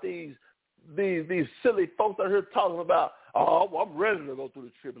you got these silly folks out here talking about, oh, well, I'm ready to go through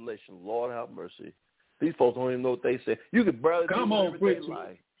the tribulation. Lord have mercy. These folks don't even know what they say. You can barely do everyday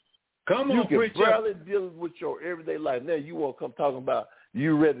life. You can barely deal with your everyday life. Now you want to come talking about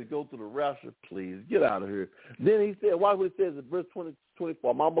you ready to go through the rapture? Please, get out of here. Then he said, watch what it says in verse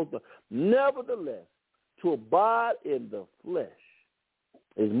 24. I'm almost done. Nevertheless, to abide in the flesh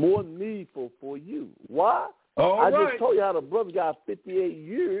is more needful for you. Why? Just told you how the brother got 58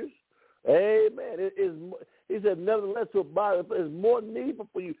 years. Amen. He said, nevertheless, to abide is more needful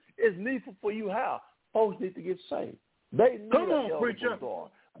for you. It's needful for you how? Folks need to get saved. They need preacher.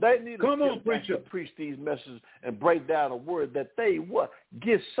 They need to preach these messages and break down a word that they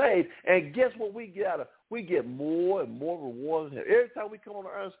get saved. And guess what we get out of? We get more and more rewards. Every time we come on the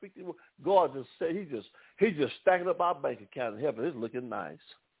earth and speak to you, God just said He's just stacking up our bank account in heaven. It's looking nice.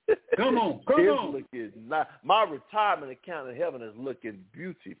 Come on. Looking nice. My retirement account in heaven is looking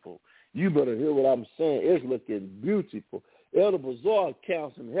beautiful. You better hear what I'm saying. It's looking beautiful. Elder Bazaar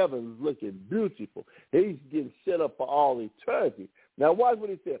counts in heaven is looking beautiful. He's getting set up for all eternity. Now watch what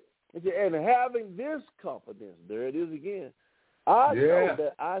he said. He said, and having this confidence, there it is again, I know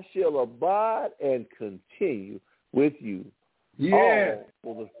that I shall abide and continue with you all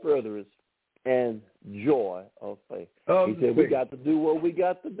for the furtherance and joy of faith. He said, we got to do what we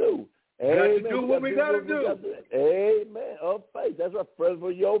got to do. Amen. Do what we got to do. Amen. Of faith. That's right. Friends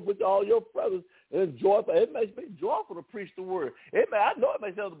with all your brothers. And joyful. It makes me joyful to preach the word. I know it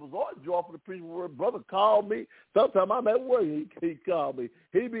makes Elder Bazaar joyful to preach the word. Brother called me. Sometimes I'm at work. He called me.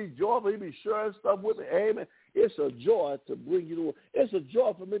 He be joyful. He be sharing stuff with me. Amen. It's a joy to bring you the word. It's a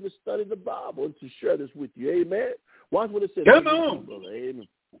joy for me to study the Bible and to share this with you. Amen. Watch what it says. Come on. Amen.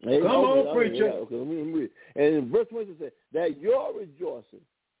 Come on, preacher. Okay, let me read. And in verse 20 it says, that your rejoicing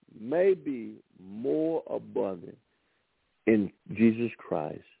may be more abundant in Jesus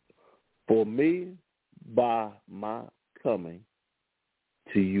Christ for me by my coming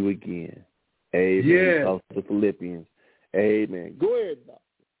to you again. Amen. Yeah. Talk to the Philippians. Amen. Go ahead, Doctor.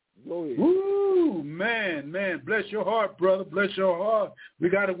 Go ahead. Woo, man. Bless your heart, brother. Bless your heart. We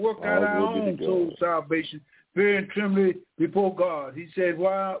got to work out our own soul salvation. Fear and trembling before God. He said,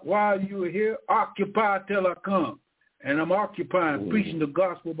 while you are here, occupy till I come. And I'm occupying, preaching the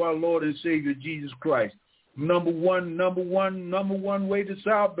gospel of our Lord and Savior Jesus Christ. Number one way to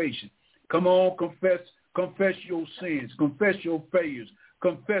salvation. Come on, confess your sins, confess your failures,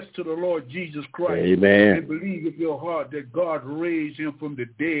 confess to the Lord Jesus Christ. Amen. And believe in your heart that God raised him from the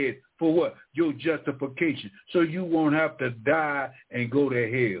dead for what? Your justification. So you won't have to die and go to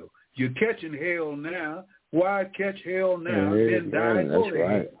hell. You're catching hell now. Why catch hell now, then die and go to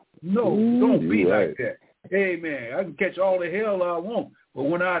hell? No, don't be like that. Amen. I can catch all the hell I want, but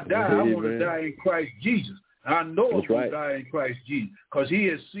when I die, I want to die in Christ Jesus. I know I'm going to die in Christ Jesus because he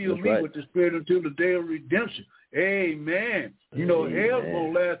has sealed me with the Spirit until the day of redemption. Amen. You know, hell's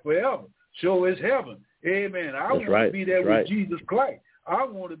going to last forever. So is heaven. Amen. I want to be there with Jesus Christ. I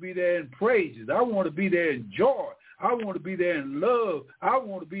want to be there in praises. I want to be there in joy. I want to be there in love. I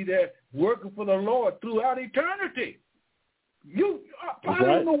want to be there working for the Lord throughout eternity. I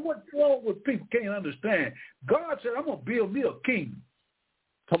don't know what's wrong with people can't understand. God said, I'm going to build me a kingdom.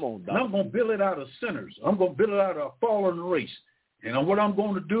 Come on, Doctor. And I'm going to build it out of sinners. I'm going to build it out of a fallen race. And what I'm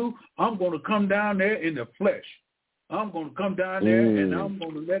going to do, I'm going to come down there in the flesh. I'm going to come down there and I'm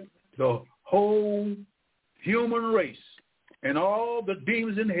going to let the whole human race and all the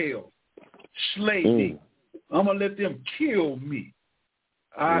demons in hell slay me. I'm going to let them kill me.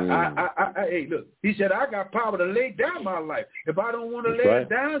 Hey, look, he said, I got power to lay down my life. If I don't want to lay it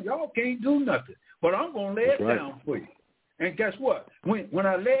down, y'all can't do nothing. But I'm going to lay it down for you. And guess what? When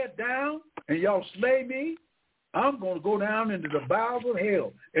I lay it down and y'all slay me, I'm going to go down into the bowels of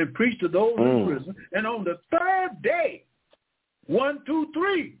hell and preach to those in prison. And on the third day, 1, 2,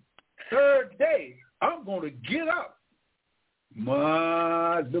 3, third day, I'm going to get up.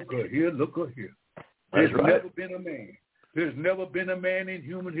 Look here. There's never been a man. There's never been a man in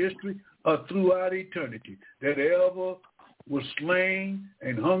human history or throughout eternity that ever was slain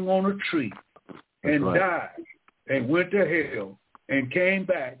and hung on a tree and died and went to hell and came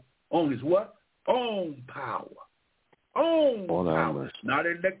back on his what? Own power. Own power. Not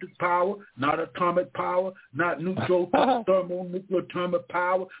electric power, not atomic power, not neutral thermonuclear atomic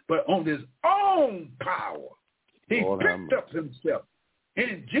power, but on his own power. He picked up himself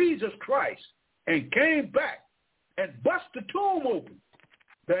in Jesus Christ and came back and bust the tomb open.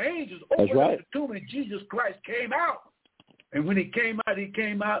 The angels opened up the tomb and Jesus Christ came out. And when he came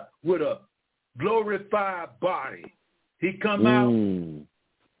out with a glorified body. He come out. You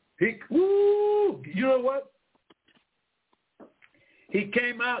know what? He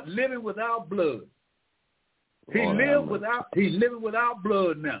came out living without blood. He's living without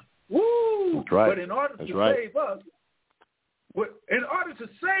blood now. Woo! But in order to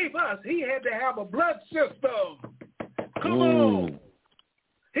save us, he had to have a blood system. Come on.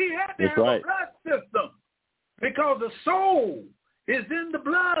 He had to have a blood system because the soul is in the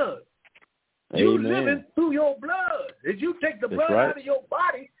blood. You living through your blood. If you take the blood out of your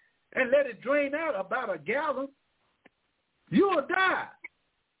body and let it drain out about a gallon, you'll die.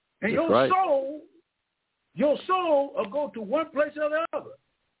 And your soul will go to one place or the other,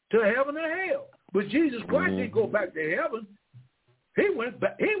 to heaven or hell. But Jesus Christ didn't go back to heaven. He went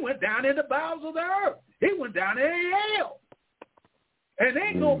down in the bowels of the earth. He went down in hell. And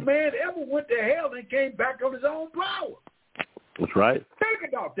ain't no man ever went to hell and came back on his own power. That's right. Think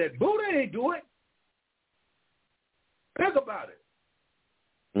about that. Buddha ain't do it. Think about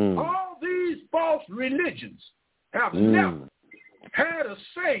it. All these false religions have never had a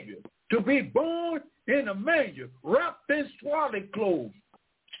Savior to be born in a manger, wrapped in swaddling clothes.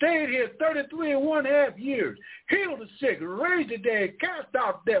 Stayed here 33.5 years, healed the sick, raised the dead, cast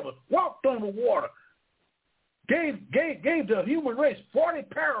out devils, walked on the water, gave the human race 40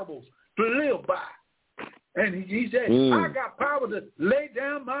 parables to live by. And he said, I got power to lay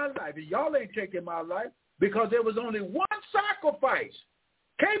down my life. And y'all ain't taking my life because there was only one sacrifice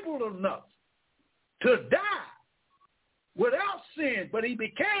capable enough to die without sin, but he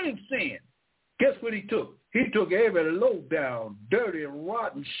became sin. Guess what he took? He took every low-down, dirty,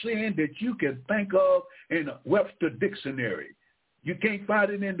 rotten sin that you can think of in a Webster dictionary. You can't find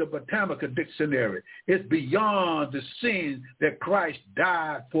it in the Britannica dictionary. It's beyond the sin that Christ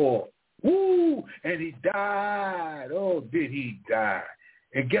died for. Woo! And he died. Oh, did he die?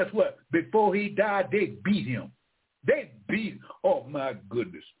 And guess what? Before he died, they beat him. They beat him. Oh, my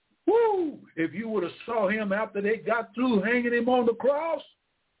goodness. Woo! If you would have saw him after they got through hanging him on the cross,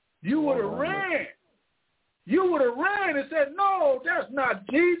 you would have ran. You would have ran and said, no, that's not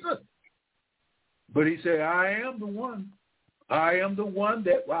Jesus. But he said, I am the one. I am the one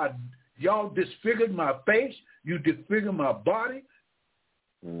that y'all disfigured my face. You disfigured my body.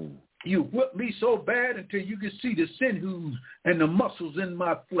 You whipped me so bad until you could see the sinews and the muscles in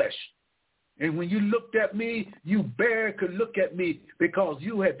my flesh. And when you looked at me, you barely could look at me because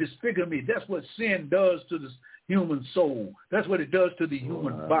you had disfigured me. That's what sin does to the human soul. That's what it does to the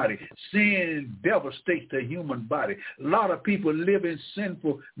human body. Sin devastates the human body. A lot of people live in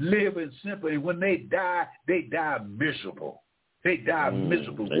sinful, and when they die miserable. They die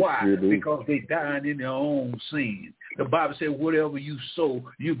miserable. Why? Because they died in their own sin. The Bible said, whatever you sow,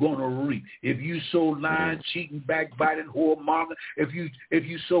 you're going to reap. If you sow lying, cheating, backbiting, whoremonger, if you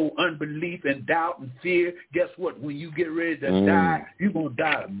sow unbelief and doubt and fear, guess what? When you get ready to die, you're going to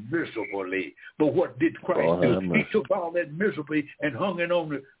die miserably. But what did Christ do? He took all that miserably and hung it on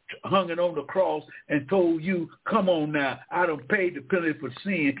the cross and told you, come on now, I done paid the penalty for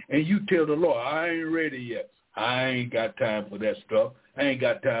sin, and you tell the Lord, I ain't ready yet. I ain't got time for that stuff. I ain't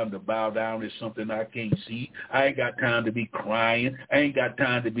got time to bow down to something I can't see. I ain't got time to be crying. I ain't got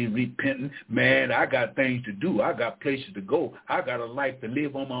time to be repenting. Man, I got things to do. I got places to go. I got a life to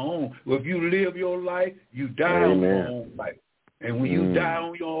live on my own. Well, if you live your life, you die on your own life. And when you die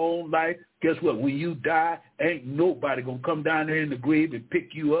on your own life, guess what? When you die, ain't nobody going to come down there in the grave and pick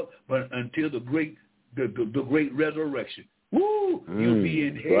you up but until the great resurrection. Woo! You'll be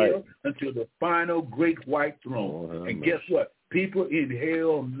in hell until the final great white throne. And guess what? People in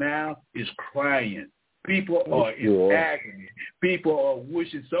hell now is crying. People are in agony. People are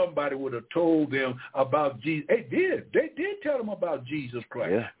wishing somebody would have told them about Jesus. They did. They did tell them about Jesus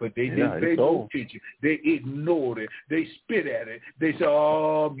Christ. But they didn't pay no attention. They ignored it. They spit at it. They said,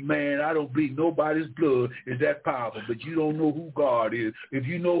 oh, man, I don't bleed nobody's blood is that powerful. But you don't know who God is. If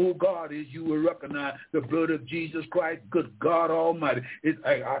you know who God is, you will recognize the blood of Jesus Christ. Good God Almighty.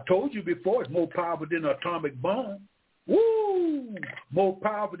 I told you before, it's more powerful than an atomic bomb. Woo! More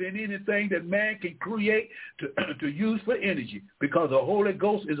powerful than anything that man can create to use for energy, because the Holy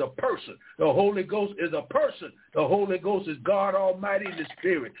Ghost is a person. The Holy Ghost is a person. The Holy Ghost is God Almighty in the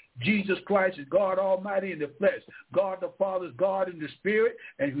Spirit. Jesus Christ is God Almighty in the flesh. God the Father is God in the Spirit,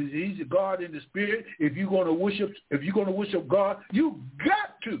 and He's God in the Spirit. If you're going to worship God, you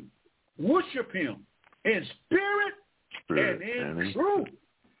got to worship Him in spirit and in truth.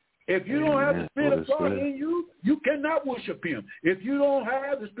 If you don't have the Spirit of God in you, you cannot worship Him. If you don't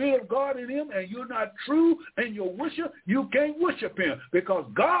have the Spirit of God in Him and you're not true in your worship, you can't worship Him, because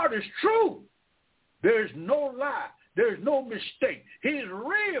God is true. There's no lie. There's no mistake. He's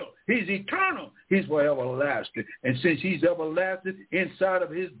real. He's eternal. He's forever lasting. And since He's everlasting, inside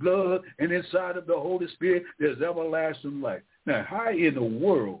of His blood and inside of the Holy Spirit, there's everlasting life. Now, how in the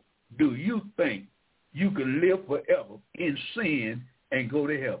world do you think you can live forever in sin and go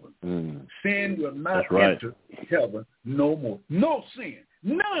to heaven? Sin will not enter heaven no more. No sin.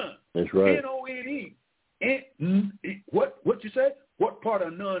 None. That's right. N-O-N-E. What you say? What part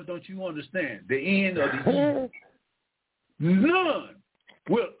of none don't you understand? The end of the E. None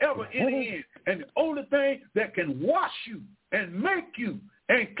will ever enter in. And the only thing that can wash you and make you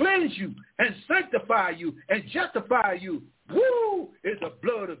and cleanse you and sanctify you and justify you, woo, is the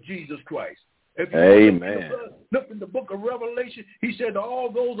blood of Jesus Christ. If you look in the book of Revelation, he said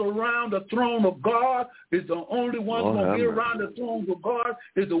all those around the throne of God is the only ones going to be around the throne of God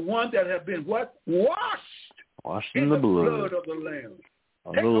is the ones that have been what? Washed in the blood of the Lamb.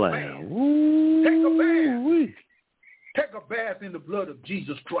 Take a bath. Take a bath in the blood of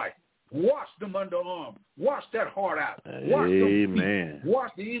Jesus Christ. Wash them underarm. Wash that heart out. Wash them feet.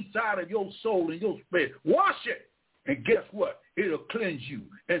 Wash the inside of your soul and your spirit. Wash it. And guess what? It'll cleanse you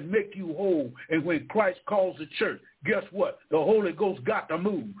and make you whole. And when Christ calls the church, guess what? The Holy Ghost got to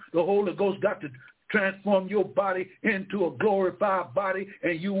move. The Holy Ghost got to transform your body into a glorified body,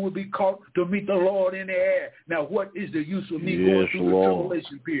 and you will be caught to meet the Lord in the air. Now, what is the use of me going through the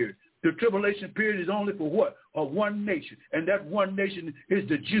tribulation period? The tribulation period is only for what? One nation. And that one nation is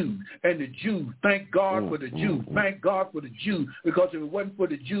the Jews. And the Jews, thank God for the Jews. Thank God for the Jews. Because if it wasn't for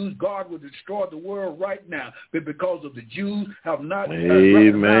the Jews, God would destroy the world right now. But because of the Jews have not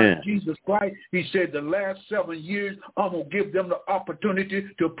recognized Jesus Christ, he said the last 7 years, I'm going to give them the opportunity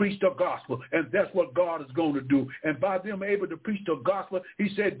to preach the gospel. And that's what God is going to do. And by them able to preach the gospel, he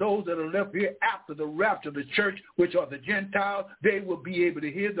said those that are left here after the rapture of the church, which are the Gentiles, they will be able to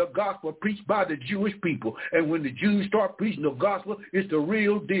hear the gospel preached by the Jewish people. And when the Jews start preaching the gospel, it's the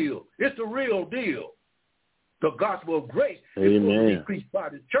real deal. It's the real deal. The gospel of grace is supposed to be preached by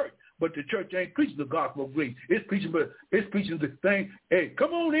the church, but the church ain't preaching the gospel of grace. It's preaching the thing. Hey,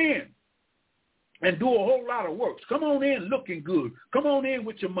 come on in and do a whole lot of works. Come on in looking good. Come on in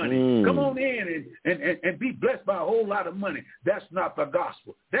with your money. Come on in and be blessed by a whole lot of money. That's not the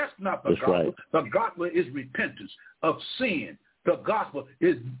gospel. That's not the gospel. Right. The gospel is repentance of sin. The gospel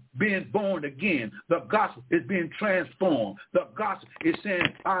is being born again. The gospel is being transformed. The gospel is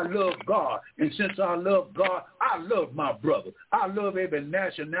saying, I love God. And since I love God, I love my brother. I love every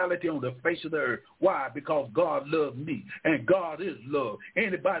nationality on the face of the earth. Why? Because God loved me. And God is love.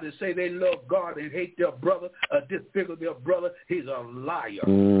 Anybody say they love God and hate their brother or disfigure their brother, he's a liar.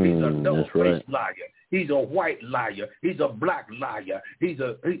 He's a double-faced liar. He's a white liar. He's a black liar. He's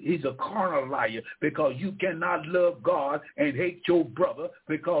a carnal liar, because you cannot love God and hate your brother,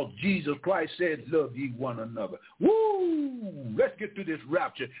 because Jesus Christ said, love ye one another. Woo! Let's get to this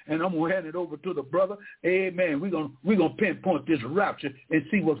rapture, and I'm going to hand it over to the brother. Amen. We're gonna pinpoint this rapture and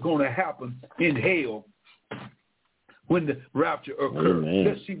see what's going to happen in hell when the rapture occurs.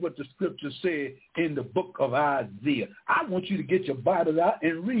 Let's see what the scripture said in the book of Isaiah. I want you to get your Bible out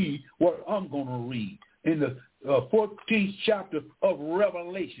and read what I'm going to read in the 14th chapter of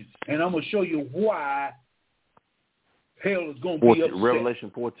Revelation. And I'm going to show you why hell is going to be upset.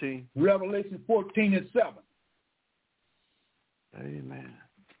 Revelation 14? Revelation 14 and 7. Amen.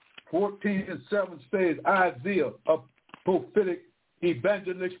 14 and 7 says Isaiah, a prophetic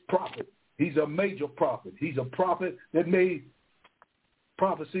evangelist prophet. He's a major prophet. He's a prophet that made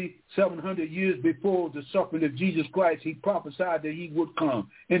prophecy 700 years before the suffering of Jesus Christ. He prophesied that he would come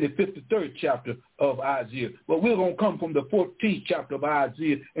in the 53rd chapter of Isaiah. But we're going to come from the 14th chapter of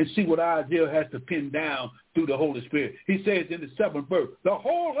Isaiah and see what Isaiah has to pin down through the Holy Spirit. He says in the 7th verse, the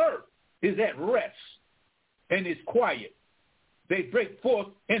whole earth is at rest and is quiet. They break forth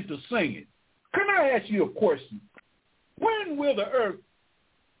into singing. Can I ask you a question? When will the earth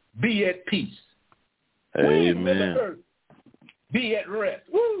be at peace? When will the earth be at rest?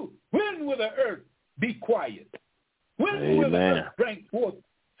 Woo! When will the earth be quiet? When will the earth bring forth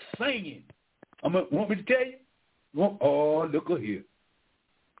singing? Want me to tell you? Oh, look here.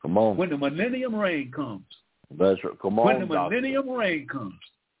 Come on. When the millennium reign comes. That's right. Come on, when the millennium reign comes.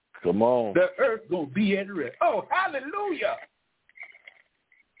 Come on. The earth going to be at rest. Oh, hallelujah.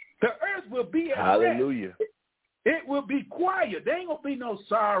 The earth will be at rest. Hallelujah. It will be quiet. There ain't going to be no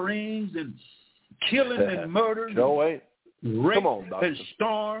sirens and killing and murder and rape and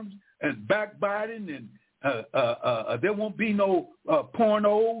storms and backbiting. And there won't be no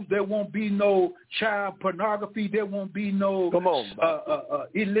pornos. There won't be no child pornography. There won't be no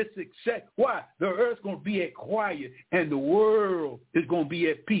illicit sex. Why? The earth's going to be at quiet and the world is going to be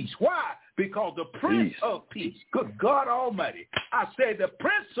at peace. Why? Because the Prince of Peace, good God Almighty, I said the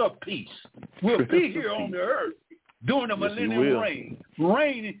Prince of Peace will be here on the earth during the millennium reign,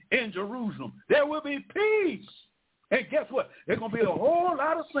 reigning in Jerusalem. There will be peace. And guess what? There's going to be a whole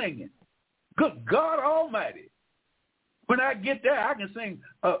lot of singing. Good God Almighty. When I get there, I can sing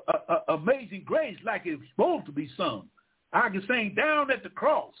Amazing Grace like it's supposed to be sung. I can sing Down at the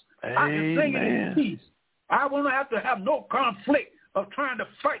Cross. Amen. I can sing it in peace. I won't have to have no conflict of trying to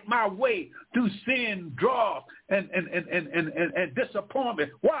fight my way through sin, draw, and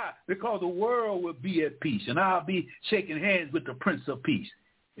disappointment. Why? Because the world will be at peace, and I'll be shaking hands with the Prince of Peace.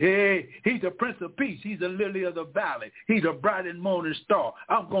 Hey, he's the Prince of Peace. He's the lily of the valley. He's a bright and morning star.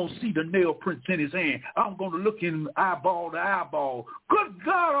 I'm going to see the nail prints in his hand. I'm going to look him eyeball to eyeball. Good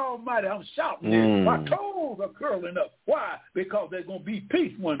God Almighty, I'm shouting this. My toes are curling up. Why? Because there's going to be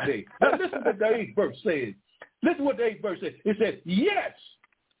peace one day. Now listen to what the 8th verse says. Listen what the 8th verse says. It says, yes,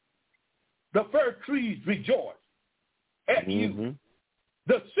 the fir trees rejoice at you.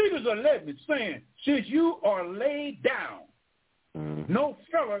 The cedars of Lebanon saying, since you are laid down Mm-hmm. No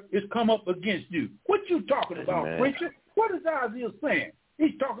fella is come up against you. What you talking about, preacher? What is Isaiah saying?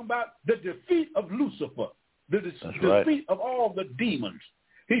 He's talking about the defeat of Lucifer, the defeat of all the demons.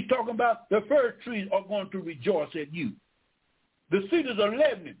 He's talking about the first trees are going to rejoice at you. The cedars are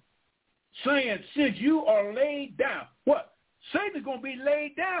Lebanon, saying, since you are laid down, what? Satan is going to be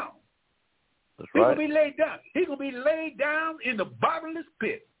laid down. He's going to be laid down. He's going to be laid down in the bottomless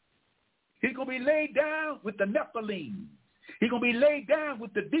pit. He's going to be laid down with the Nephilim. He's going to be laid down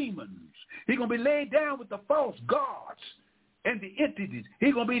with the demons. He's going to be laid down with the false gods and the entities.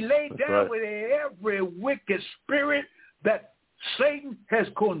 He's going to be laid down with every wicked spirit that Satan has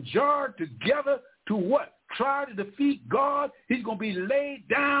conjured together to what? Try to defeat God. He's going to be laid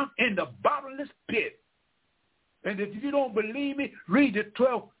down in the bottomless pit. And if you don't believe me, read the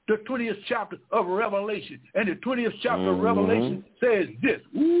 20th chapter of Revelation. And the 20th chapter of Revelation says this.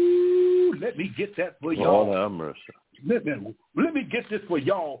 Ooh, let me get that for y'all. Lord have mercy. Let me get this for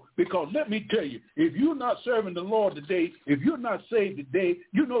y'all, because let me tell you, if you're not serving the Lord today, if you're not saved today,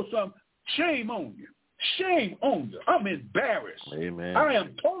 you know something, shame on you. Shame on you. I'm embarrassed. Amen. I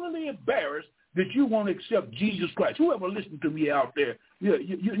am totally embarrassed that you won't accept Jesus Christ. Whoever listens to me out there,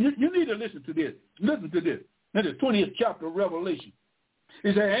 you need to listen to this. Listen to this. In the 20th chapter of Revelation,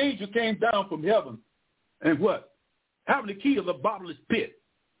 it says, an angel came down from heaven and what? Having the key of the bottomless pit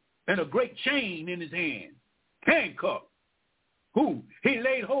and a great chain in his hand, handcuffed. Who? He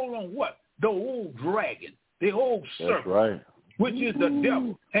laid hold on what? The old dragon, the old serpent, which is the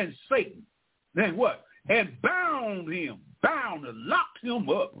devil and Satan. Then what? And bound and locked him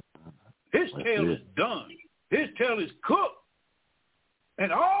up. His tail is done. His tail is cooked.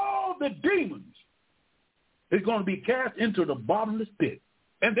 And all the demons is going to be cast into the bottomless pit.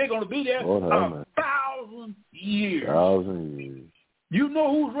 And they're going to be there 1,000 years. 1,000 years. You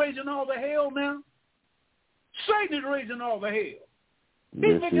know who's raising all the hell now? Satan is raising all the hell.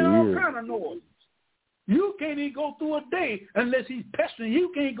 He's making all kind of noises. You can't even go through a day unless he's pestering.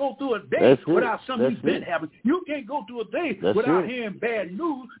 You can't go through a day without some event happening. You can't go through a day without hearing bad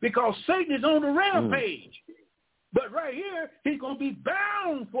news, because Satan is on the rampage. But right here, he's going to be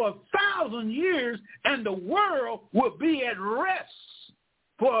bound for 1,000 years, and the world will be at rest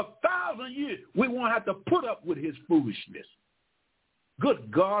for 1,000 years. We won't have to put up with his foolishness.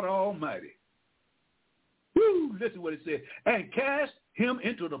 Good God Almighty. Woo, listen what it says. And cast him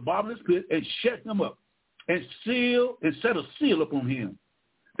into the bottomless pit and shut him up and set a seal upon him,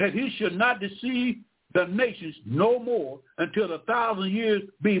 that he should not deceive the nations no more until the 1,000 years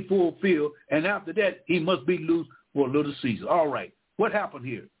be fulfilled. And after that, he must be loose for a little season. All right. What happened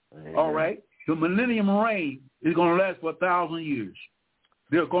here? Amen. All right. The millennium reign is going to last for 1,000 years.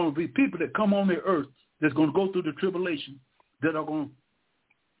 There are going to be people that come on the earth that's going to go through the tribulation, that are going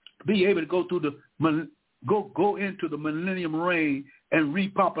to be able to go through go into the millennium reign and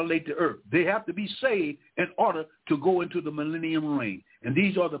repopulate the earth. They have to be saved in order to go into the millennium reign. And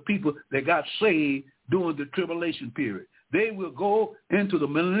these are the people that got saved during the tribulation period. They will go into the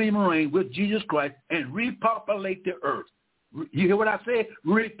millennium reign with Jesus Christ and repopulate the earth. You hear what I said?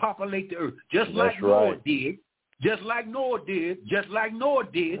 Repopulate the earth. Just like Noah did. Just like Noah did. Just like Noah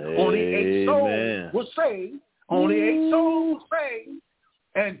did. Amen. Only 8 souls were saved. Only 8 souls were saved.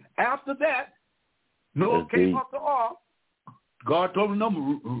 And after that, Noah came off the ark. God told them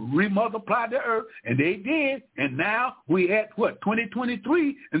to remultiply the earth, and they did. And now we at,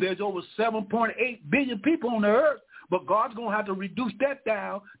 2023, and there's over 7.8 billion people on the earth. But God's going to have to reduce that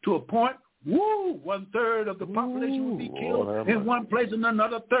down to a point, 1/3 of the population will be killed in one place, and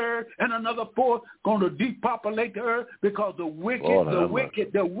another third and another fourth going to depopulate the earth, because the wicked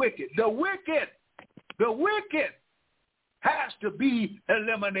has to be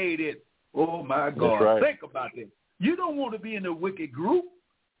eliminated. Oh, my God. Think about this. You don't want to be in the wicked group.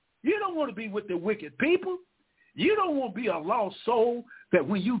 You don't want to be with the wicked people. You don't want to be a lost soul that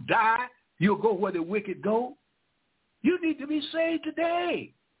when you die, you'll go where the wicked go. You need to be saved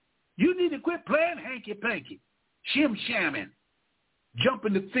today. You need to quit playing hanky-panky, shim-shamming,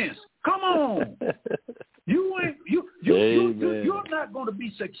 jumping the fence. Come on. You're not going to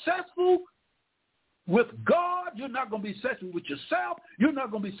be successful with God. You're not going to be successful with yourself. You're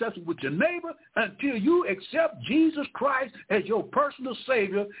not going to be successful with your neighbor until you accept Jesus Christ as your personal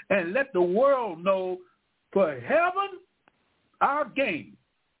Savior and let the world know, for heaven, our game.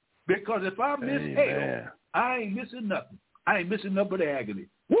 Because if I miss hell, I ain't missing nothing. I ain't missing nothing but agony.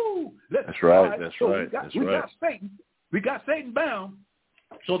 Woo! That's right. We got Satan bound,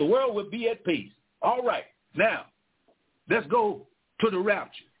 so the world will be at peace. All right. Now, let's go to the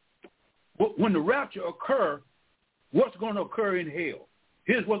rapture. When the rapture occurs, what's going to occur in hell?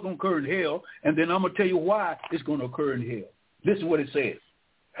 Here's what's going to occur in hell, and then I'm going to tell you why it's going to occur in hell. Listen what it says.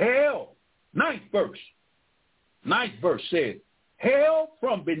 Hell, ninth verse says, hell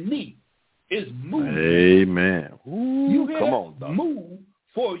from beneath is moving. Amen. Ooh, you come on, Doc. Move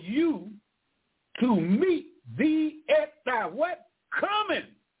for you to meet thee at thy what? Coming.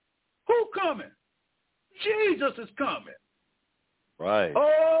 Who coming? Jesus is coming. Right.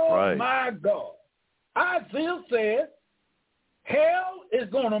 Oh, right. My God. Isaiah said, hell is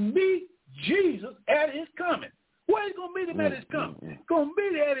going to meet Jesus at his coming. Where is going to meet him at his coming? It's going to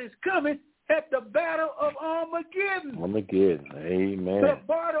meet at his coming at the battle of Armageddon. Amen. The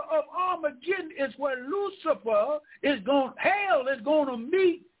battle of Armageddon is where Lucifer hell is going to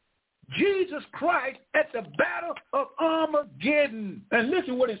meet Jesus Christ at the battle of Armageddon. And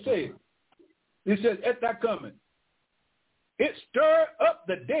listen what it says. It says, at that coming, it stirred up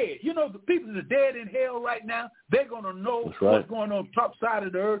the dead. You know, the people that are dead in hell right now, they're going to know what's going on top side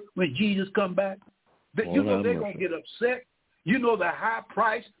of the earth when Jesus come back. You know they're going to get upset. You know the high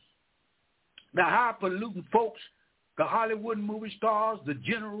price, the high-polluting folks, the Hollywood movie stars, the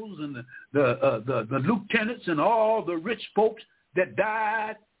generals and the lieutenants and all the rich folks that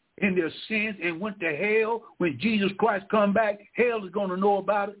died in their sins and went to hell. When Jesus Christ come back, hell is going to know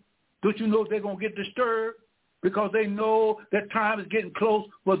about it. Don't you know they're going to get disturbed? Because they know that time is getting close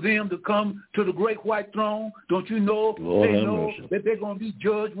for them to come to the great white throne. Don't you know they know that they're going to be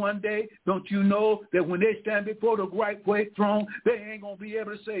judged one day? Don't you know that when they stand before the great white throne, they ain't going to be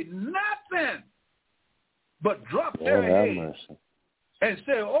able to say nothing but drop their heads and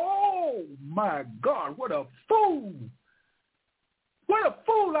say, oh, my God, what a fool. What a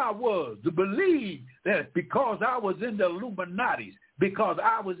fool I was to believe that because I was in the Illuminatis, because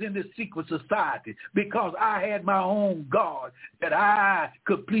I was in the secret society, because I had my own God, that I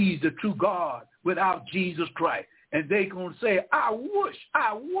could please the true God without Jesus Christ. And they're going to say, I wish,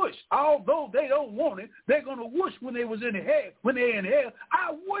 although they don't want it, they're going to wish when they was in hell, when they're in hell,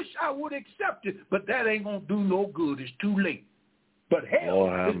 I wish I would accept it, but that ain't going to do no good. It's too late. But hell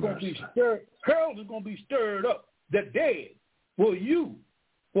is going to be stirred. Hell is going to be stirred up. The dead for you.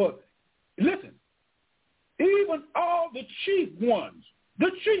 Listen, even all the chief ones,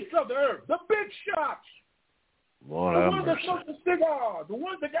 the chiefs of the earth, the big shots, the ones that smoke the cigar, the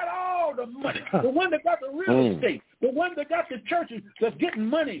ones that got all the money, the ones that got the real estate, the ones that got the churches that's getting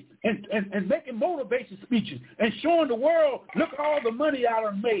money and making motivation speeches and showing the world, look at all the money I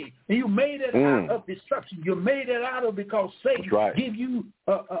done made. And you made it out of destruction. You made it out of because Satan gave you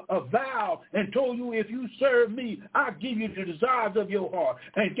a vow and told you if you serve me, I'll give you the desires of your heart.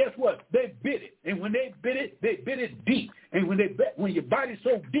 And guess what? They bit it. And when they bit it deep. And when your body's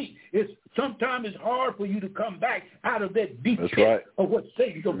so deep, sometimes it's hard for you to come back out of that deep pit of what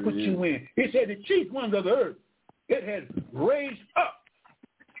Satan's going to put you in. He said the chief ones of the earth, it has raised up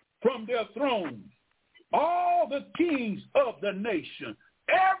from their thrones all the kings of the nation.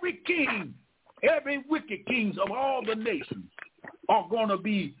 Every king, every wicked kings of all the nations are going to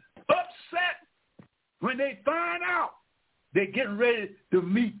be upset when they find out they're getting ready to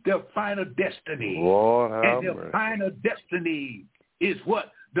meet their final destiny. And their final destiny is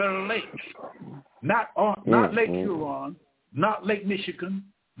what? The lake. Not Lake Huron, not Lake Michigan,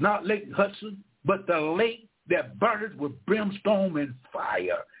 not Lake Hudson, but the lake that burns with brimstone and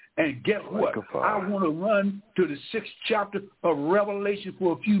fire. And guess what? I want to run to the 6th chapter of Revelation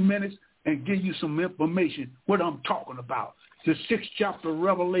for a few minutes and give you some information what I'm talking about. The 6th chapter of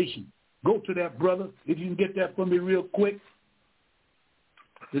Revelation. Go to that, brother, if you can get that for me real quick.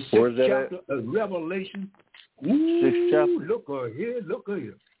 The 6th chapter of Revelation. Ooh, 6th chapter.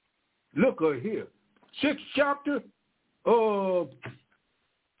 Look here. 6th chapter.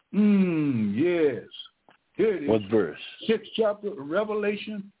 Yes. Here it is. What verse? 6th chapter of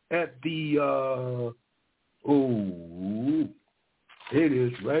Revelation at the, it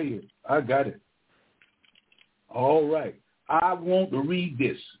is right here. I got it. All right. I want to read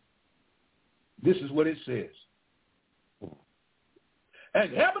this. This is what it says.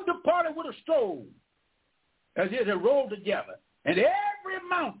 And heaven departed with a stroll, as it had rolled together, and every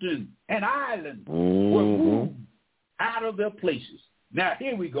mountain and island were moved out of their places. Now,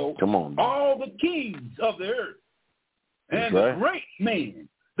 here we go. Come on. All the kings of the earth, and the great men,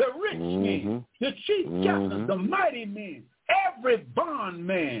 the rich men, the chief captains, the mighty men, every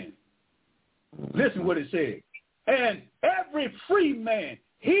bondman. Listen what it says. And every free man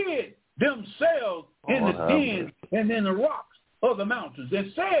hid themselves in the dens and in the rocks of the mountains,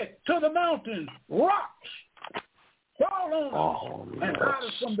 and said to the mountains, rocks, fall on us, and hide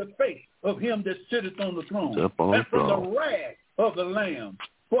us from the face of him that sitteth on the throne, and from the wrath of the Lamb.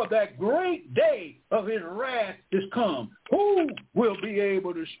 For that great day of his wrath is come. Who will be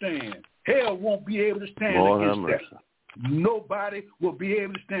able to stand? Hell won't be able to stand against that. Nobody will be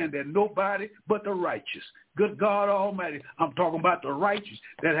able to stand there. Nobody but the righteous. Good God Almighty. I'm talking about the righteous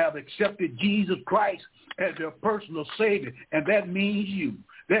that have accepted Jesus Christ as their personal Savior. And that means you.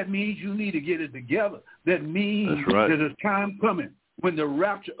 That means you need to get it together. That means there's a time coming when the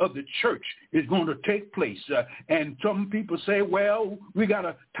rapture of the church is going to take place. And some people say, well, we got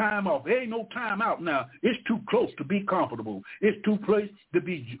a time off. There ain't no time out now. It's too close to be comfortable. It's too close to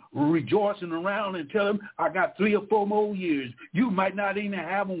be rejoicing around and telling them, I got 3 or 4 more years. You might not even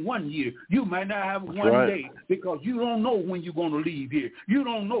have 1 year. You might not have one day because you don't know when you're going to leave here. You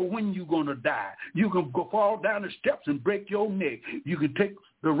don't know when you're going to die. You can go fall down the steps and break your neck. You can take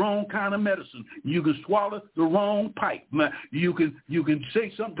the wrong kind of medicine. You can swallow the wrong pipe. You can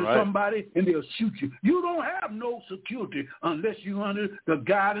say something to somebody and they'll shoot you. You don't have no security unless you're under the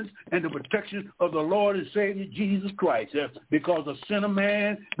guidance and the protection of the Lord and Savior Jesus Christ. Because a sinner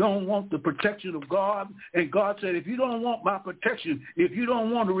man don't want the protection of God. And God said, if you don't want my protection, if you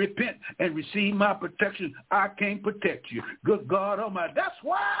don't want to repent and receive my protection, I can't protect you. Good God Almighty. That's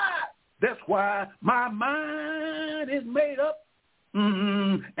why my mind is made up.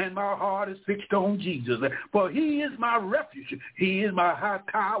 And my heart is fixed on Jesus. For he is my refuge. He is my high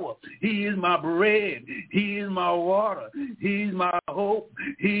tower. He is my bread. He is my water. He's my hope.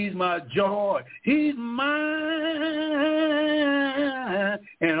 He's my joy. He's mine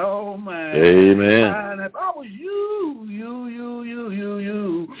and all mine. Amen. And if I was you,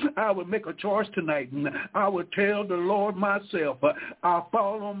 I would make a choice tonight. I would tell the Lord myself, I'll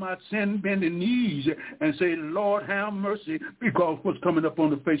fall on my sin-bending knees and say, Lord, have mercy, because what's coming up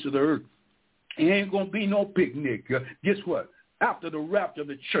on the face of the earth, it ain't going to be no picnic. Guess what? After the rapture of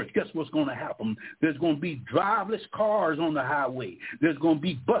the church, guess what's going to happen? There's going to be driverless cars on the highway. There's going to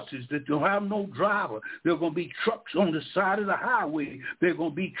be buses that don't have no driver. There's going to be trucks on the side of the highway. There's going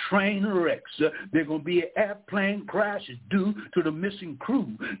to be train wrecks. There's going to be airplane crashes due to the missing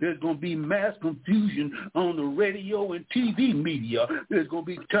crew. There's going to be mass confusion on the radio and TV media. There's going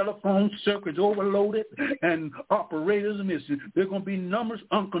to be telephone circuits overloaded and operators missing. There's going to be numerous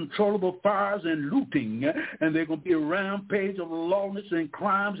uncontrollable fires and looting. And there's going to be a rampage of lawlessness and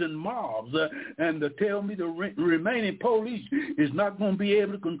crimes and mobs, and to tell me the remaining police is not going to be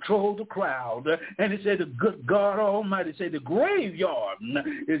able to control the crowd. And he said, the good God Almighty said the graveyard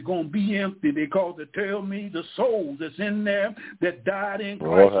is going to be empty, because they tell me the souls that's in there that died in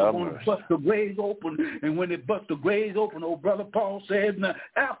Christ are going to bust the graves open. And when they bust the graves open, old brother Paul said,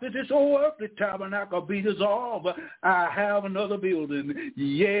 after this old earthly tabernacle be dissolved, I have another building.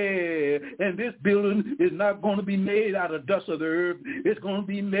 Yeah, and this building is not going to be made out of dust of the earth. It's going to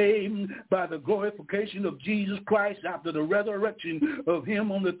be made by the glorification of Jesus Christ after the resurrection of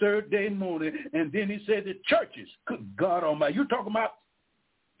him on the third day morning. And then he said the churches, good God Almighty, you talking about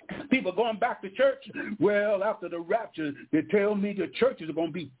people going back to church? Well, after the rapture, they tell me the churches are going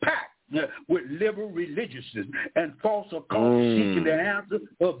to be packed with liberal religiousness and false occults seeking the answer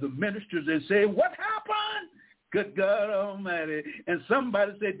of the ministers and say, what happened? Good God Almighty. And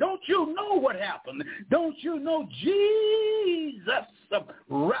somebody said, don't you know what happened? Don't you know Jesus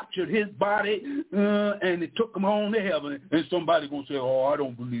raptured his body and it took him on to heaven? And somebody's going to say, oh, I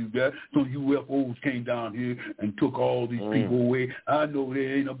don't believe that. So UFOs came down here and took all these people away. I know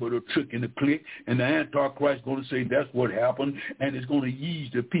there ain't no but a trick in the clique. And the Antichrist is going to say that's what happened, and it's going to ease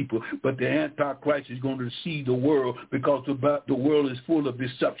the people. But the Antichrist is going to deceive the world, because the world is full of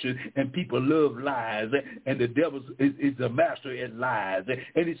deception and people love lies, and the devil is the master at lies.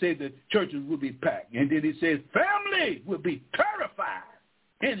 And he says the churches will be packed. And then he says family will be terrified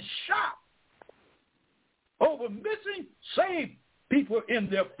and shocked over missing saved people in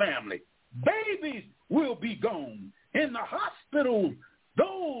their family. Babies will be gone. In the hospitals,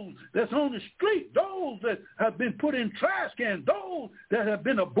 those that's on the street, those that have been put in trash cans, those that have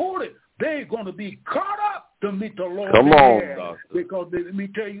been aborted, they're going to be caught up to meet the Lord. Come on, doctor. Because let me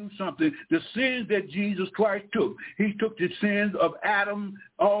tell you something. The sins that Jesus Christ took, he took the sins of Adam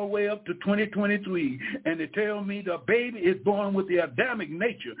all the way up to 2023. And they tell me the baby is born with the Adamic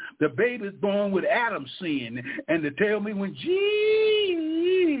nature. The baby is born with Adam's sin. And they tell me when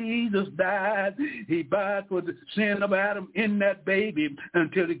Jesus died, he died for the sin of Adam in that baby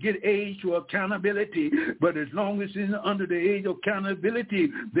until they get age to accountability. But as long as it's under the age of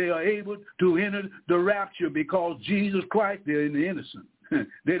accountability, they are able to enter the rapture, because Jesus Christ, they're innocent.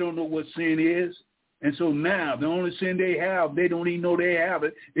 They don't know what sin is. And so now the only sin they have, they don't even know they have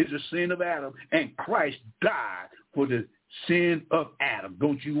it, is the sin of Adam. And Christ died for the sin of Adam.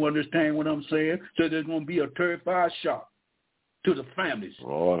 Don't you understand what I'm saying? So there's going to be a terrified shock to the families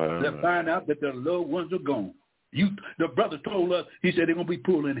that find out that their loved ones are gone. The brother told us, he said they're going to be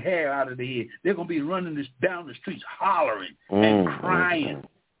pulling hair out of their head. They're going to be running down the streets hollering and crying.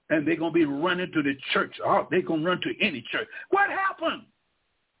 And they're going to be running to the church. They're going to run to any church. What happened?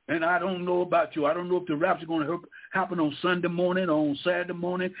 And I don't know about you. I don't know if the rapture is going to happen on Sunday morning or on Saturday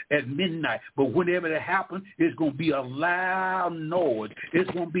morning at midnight. But whenever it happens, it's going to be a loud noise. It's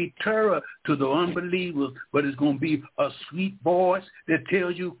going to be terror to the unbelievers, but it's going to be a sweet voice that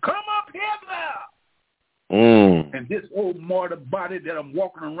tells you, come up hither. And this old mortal body that I'm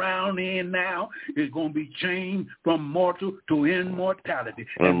walking around in now is going to be changed from mortal to immortality.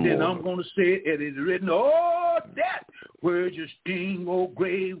 And then I'm going to say it is written, oh, death, where's your sting, oh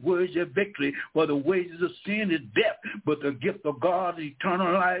grave, where's your victory? For the wages of sin is death, but the gift of God is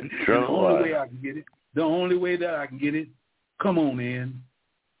eternal life. The only way I can get it, the only way that I can get it, come on in.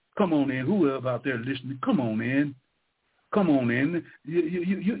 Come on in. Whoever out there listening, come on in. Come on in.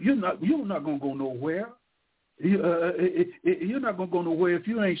 You're not going to go nowhere. You're not going to go nowhere. If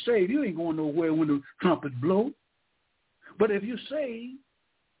you ain't saved, you ain't going nowhere when the trumpet blow. But if you're saved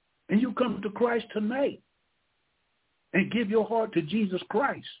and you come to Christ tonight and give your heart to Jesus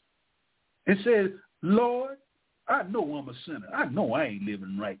Christ and say, Lord, I know I'm a sinner. I know I ain't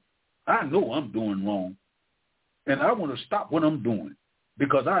living right. I know I'm doing wrong. And I want to stop what I'm doing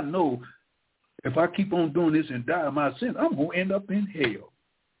because I know if I keep on doing this and die in my sin, I'm going to end up in hell.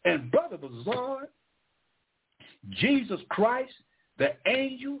 And Brother Bazaar, Jesus Christ, the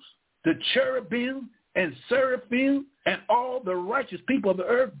angels, the cherubim and seraphim, and all the righteous people of the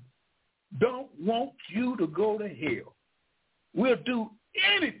earth don't want you to go to hell. We'll do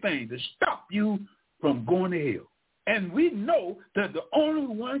anything to stop you from going to hell. And we know that the only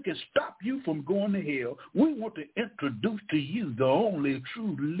one can stop you from going to hell. We want to introduce to you the only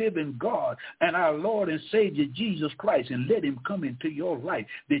true living God and our Lord and Savior Jesus Christ, and let him come into your life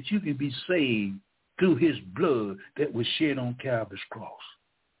that you can be saved through his blood that was shed on Calvary's cross.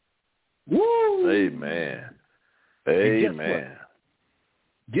 Woo! Amen. Amen.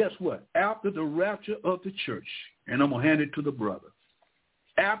 Guess what? After the rapture of the church, and I'm going to hand it to the brother.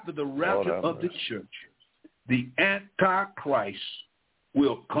 After the rapture of the church, the Antichrist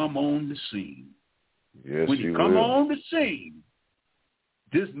will come on the scene. Yes, when he come on the scene,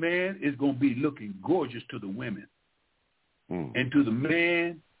 this man is going to be looking gorgeous to the women. And to the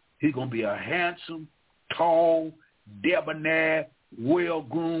man, he's going to be a handsome, tall, debonair,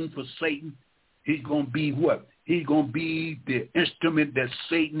 well-groomed for Satan. He's going to be what? He's going to be the instrument that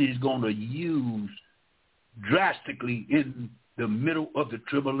Satan is going to use drastically in the middle of the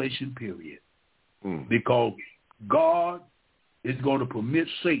tribulation period. Because God is going to permit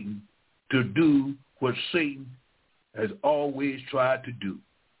Satan to do what Satan has always tried to do.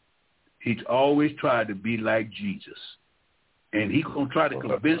 He's always tried to be like Jesus. And he's going to try to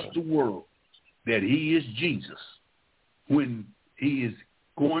convince the world that he is Jesus when he is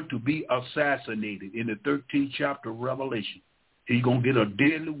going to be assassinated in the 13th chapter of Revelation. He's going to get a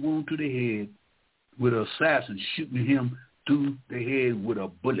deadly wound to the head with an assassin shooting him through the head with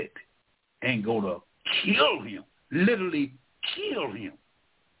a bullet and going to kill him, literally kill him.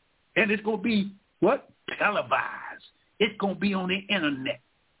 And it's going to be, what? Televised. It's going to be on the internet.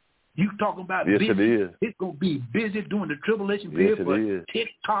 You talking about busy? It is. It's going to be busy during the tribulation period for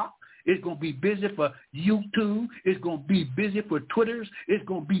TikTok. It's going to be busy for YouTube. It's going to be busy for Twitters. It's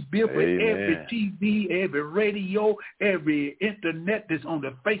going to be busy for every TV, every radio, every internet that's on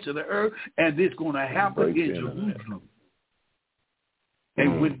the face of the earth. And it's going to happen in Jerusalem.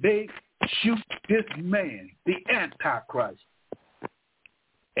 And when they shoot this man, the Antichrist,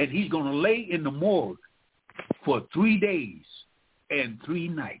 and he's going to lay in the morgue for 3 days and 3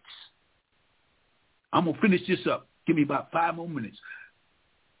 nights. I'm going to finish this up. Give me about 5 more minutes.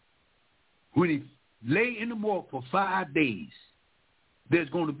 When he lay in the morgue for 5 days, there's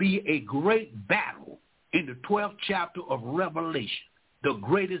going to be a great battle in the 12th chapter of Revelation, the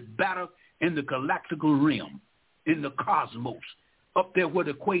greatest battle in the galactical realm, in the cosmos, up there where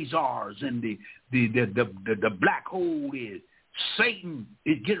the quasars and the black hole is. Satan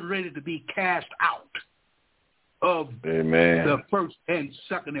is getting ready to be cast out of the first and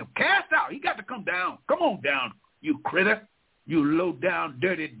second heaven. Cast out. He got to come down. Come on down, you critter. You low down,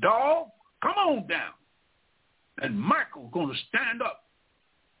 dirty dog. Come on down. And Michael's going to stand up.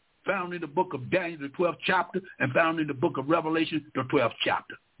 Found in the book of Daniel, the 12th chapter, and found in the book of Revelation, the 12th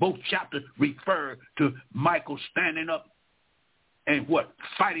chapter. Both chapters refer to Michael standing up and what?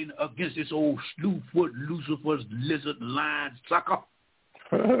 Fighting against this old slewfoot, Lucifer's lizard lion sucker.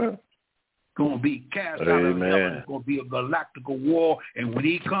 Going to be cast out of heaven. It's going to be a galactical war. And when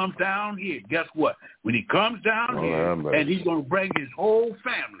he comes down here, guess what? When he comes down here, and he's going to bring his whole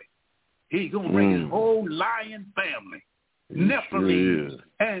family, He's going to bring his whole lion family, Nephilim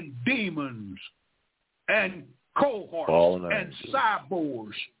and demons and cohorts and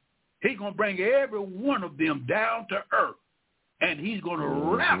cyborgs. He's going to bring every one of them down to earth, and he's going to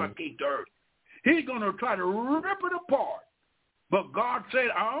eradicate the earth. He's going to try to rip it apart. But God said,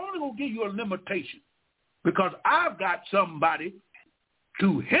 I'm only going to give you a limitation because I've got somebody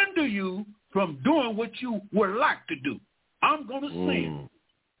to hinder you from doing what you would like to do. I'm going to sin.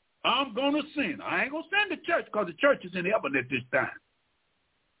 I'm going to sin. I ain't going to send the church because the church is in heaven at this time.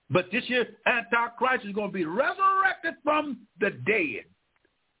 But this year, Antichrist is going to be resurrected from the dead.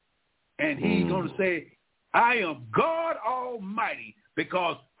 And he's going to say, I am God Almighty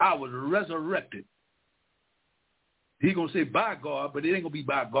because I was resurrected. He's going to say by God, but it ain't going to be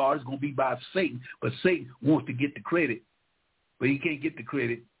by God. It's going to be by Satan. But Satan wants to get the credit, but he can't get the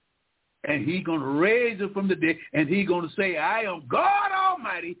credit. And he's going to raise it from the dead, and he's going to say, I am God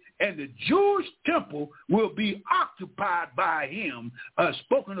Almighty, and the Jewish temple will be occupied by him,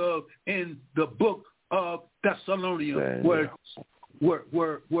 spoken of in the book of Thessalonians, where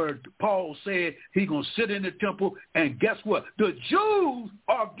Paul said he's going to sit in the temple, and guess what? The Jews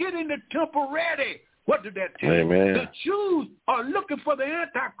are getting the temple ready. What did that tell you? The Jews are looking for the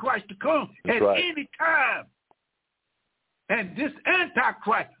Antichrist to come at any time. And this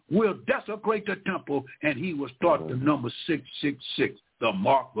Antichrist will desecrate the temple, and he will start the number 666, the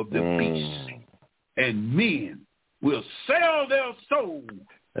mark of the beast. And men will sell their soul.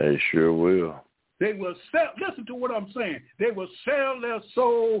 They sure will. They will sell, listen to what I'm saying. They will sell their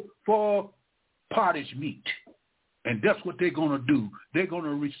soul for pottage meat. And that's what they're going to do. They're going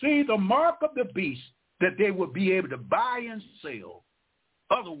to receive the mark of the beast that they will be able to buy and sell.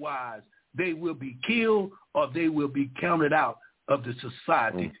 Otherwise, they will be killed or they will be counted out of the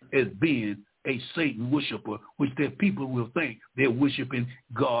society as being a Satan worshiper, which their people will think they're worshiping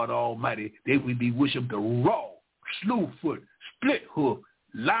God Almighty. They will be worshiping the raw, slewfoot, split hoof,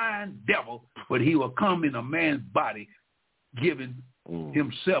 lying devil, but he will come in a man's body, giving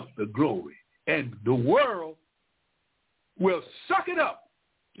himself the glory. And the world will suck it up.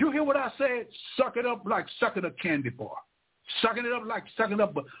 You hear what I said? Suck it up like sucking a candy bar. Sucking it up like sucking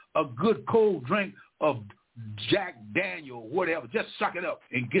up a good cold drink of Jack Daniel, whatever. Just suck it up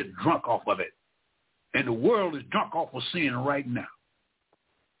and get drunk off of it. And the world is drunk off of sin right now.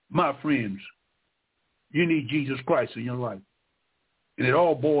 My friends, you need Jesus Christ in your life. And it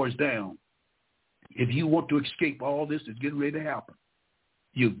all boils down. If you want to escape all this that's getting ready to happen,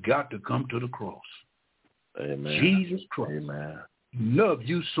 you've got to come to the cross. Amen. Jesus Christ loved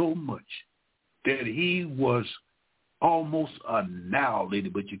you so much that he was almost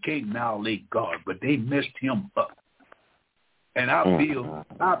annihilated, but you can't annihilate God, but they messed him up. And I feel,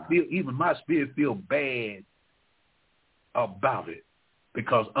 even my spirit feel bad about it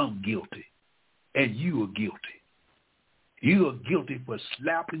because I'm guilty and you are guilty. You are guilty for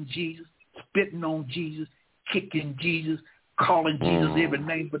slapping Jesus, spitting on Jesus, kicking Jesus, calling Jesus every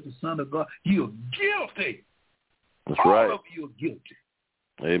name but the Son of God. You are guilty. That's all right. of you are guilty.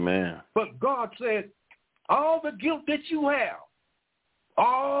 Amen. But God said, all the guilt that you have,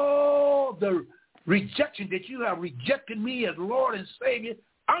 all the rejection that you have rejected me as Lord and Savior,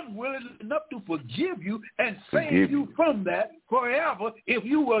 I'm willing enough to forgive you and save you from that forever if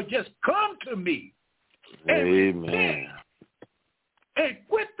you will just come to me. And repent. And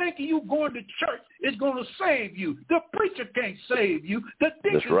quit thinking you going to church is going to save you. The preacher can't save you. The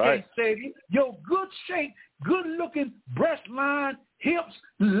deacon can't save you. Your good shape, good-looking breast line, hips,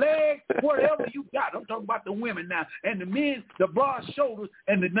 legs, whatever you got. I'm talking about the women now. And the men, the broad shoulders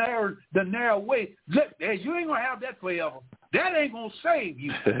and the narrow waist. Look, you ain't going to have that forever. That ain't going to save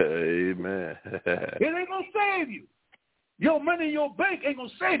you. Amen. It ain't going to save you. Your money in your bank ain't going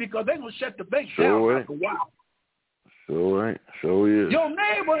to save you because they're going to shut the bank down after a while. Sure ain't. Sure is. Your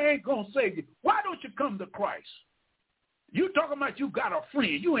neighbor ain't going to save you. Why don't you come to Christ? You talking about you got a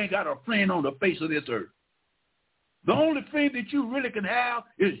friend. You ain't got a friend on the face of this earth. The only friend that you really can have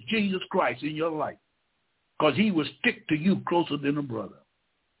is Jesus Christ in your life because he will stick to you closer than a brother.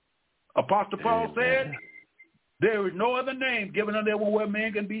 Apostle Paul said, there is no other name given unto everyone where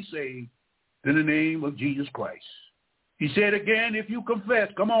man can be saved than the name of Jesus Christ. He said again, if you confess,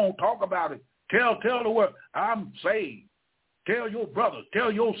 come on, talk about it. Tell the world, I'm saved. Tell your brother,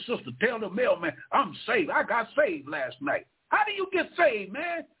 tell your sister, tell the mailman, I'm saved. I got saved last night. How do you get saved,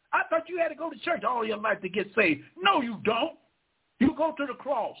 man? I thought you had to go to church all your life to get saved. No, you don't. You go to the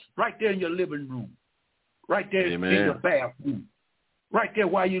cross right there in your living room, right there in your bathroom, right there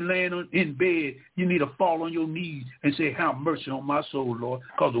while you're laying in bed. You need to fall on your knees and say, have mercy on my soul, Lord,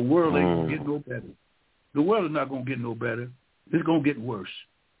 because the world ain't going to get no better. The world is not going to get no better. It's going to get worse.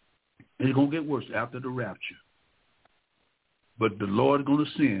 And it's going to get worse after the rapture. But the Lord is going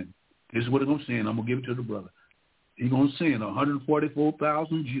to send. This is what he's going to send. I'm going to give it to the brother. He's going to send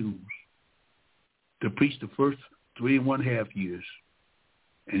 144,000 Jews to preach the first 3.5 years.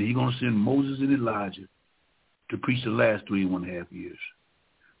 And he's going to send Moses and Elijah to preach the last 3.5 years.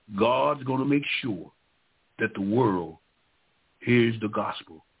 God's going to make sure that the world hears the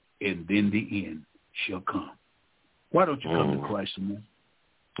gospel, and then the end shall come. Why don't you come to Christ, man?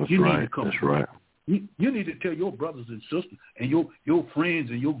 That's right. That's right. You need to tell your brothers and sisters and your friends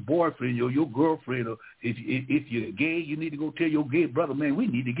and your boyfriend or your girlfriend, or if you're gay, you need to go tell your gay brother, man, we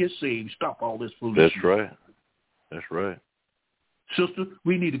need to get saved. Stop all this foolishness. That's right. That's right. Sister,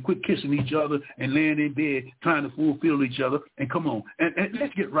 we need to quit kissing each other and laying in bed trying to fulfill each other. And come on, and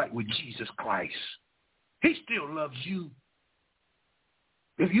let's get right with Jesus Christ. He still loves you.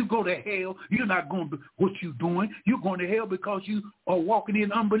 If you go to hell, you're not going to what you're doing. You're going to hell because you are walking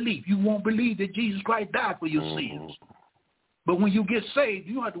in unbelief. You won't believe that Jesus Christ died for your sins. But when you get saved,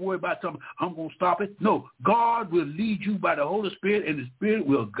 you don't have to worry about something, I'm going to stop it. No, God will lead you by the Holy Spirit, and the Spirit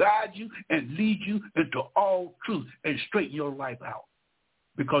will guide you and lead you into all truth and straighten your life out.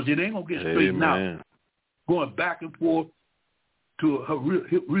 Because it ain't going to get straightened out going back and forth to a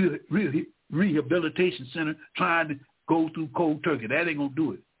rehabilitation center trying to go through cold turkey. That ain't going to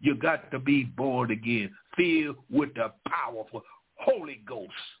do it. You got to be born again, filled with the powerful Holy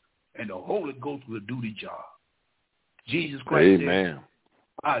Ghost, and the Holy Ghost will do the job. Jesus Christ said,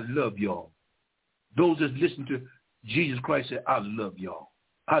 I love y'all. Those that listen to Jesus Christ said, I love y'all.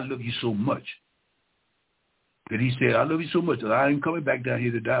 I love you so much that he said, I love you so much that I ain't coming back down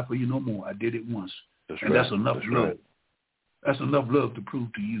here to die for you no more. I did it once. That's enough love. Right. That's enough love to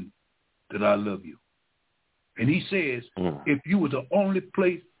prove to you that I love you. And he says, if you were the only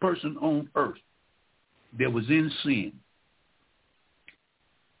person on earth that was in sin,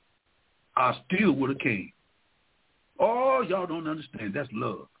 I still would have came. Oh, y'all don't understand. That's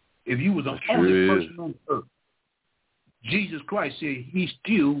love. If you were the only person on earth, Jesus Christ said he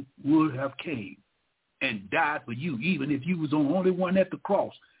still would have came and died for you. Even if you was the only one at the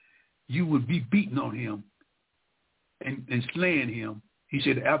cross, you would be beating on him and slaying him. He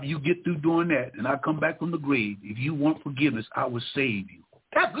said, after you get through doing that and I come back from the grave, if you want forgiveness, I will save you.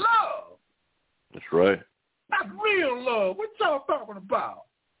 That's love. That's right. That's real love. What y'all talking about?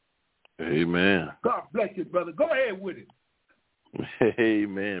 Amen. God bless you, brother. Go ahead with it.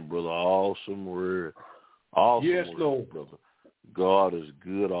 Amen, brother. Awesome word. Awesome yes, word, Lord. brother. God is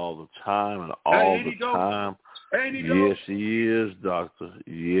good all the time and all the time. Yes, he is, doctor.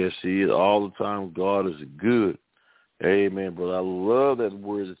 Yes, he is. All the time, God is good. Amen, brother. I love that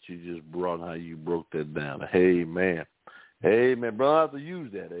word that you just brought, how you broke that down. Amen. Amen. Brother, I have to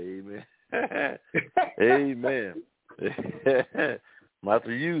use that. Amen. Amen. I have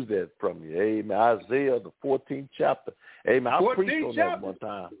to use that from you. Amen. Isaiah, the 14th chapter. Amen. I preached on that one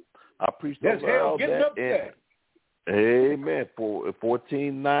time. I preached on that. Amen.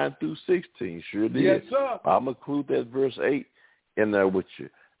 14:9 through 16. Sure did. Yes, sir. I'm going to include that verse 8 in there with you.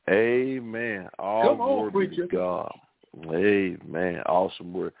 Amen. All glory to God. Amen.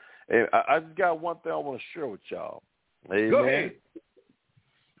 Awesome word. And I just got one thing I want to share with y'all. Amen. Go ahead.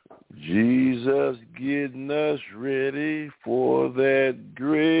 Jesus getting us ready for that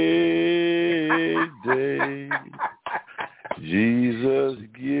great day. Jesus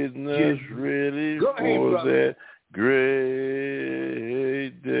getting us ready for that great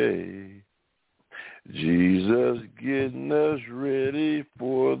day. Jesus getting us ready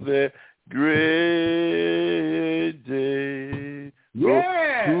for that great day.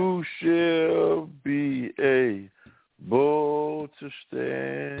 Yeah. Who shall be able to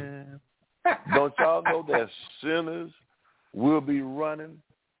stand? Don't y'all know that sinners will be running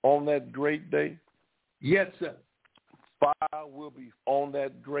on that great day? Yes, sir. Fire will be on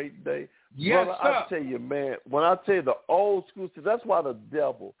that great day. Yes, brother, sir. I tell you, man, when I tell you the old school, that's why the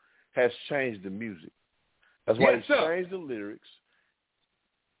devil has changed the music. That's why he changed the lyrics.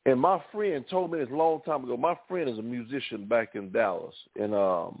 And my friend told me this a long time ago. My friend is a musician back in Dallas, and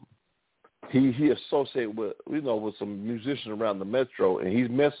he associated with with some musicians around the metro, and he's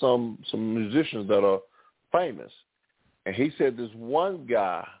met some musicians that are famous. And he said this one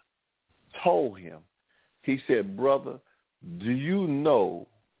guy told him, he said, brother, do you know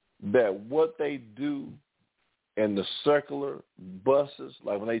that what they do in the circular buses,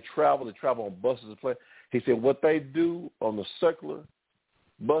 like when they travel on buses and play, he said what they do on the circular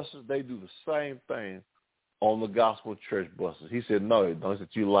buses, they do the same thing on the gospel church buses. He said, no, they don't. He said,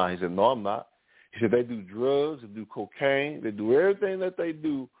 you lying. He said, no, I'm not. He said, they do drugs, they do cocaine, they do everything that they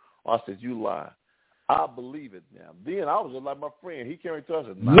do. I said, you lie. I believe it now. Then I was just like my friend. He came to us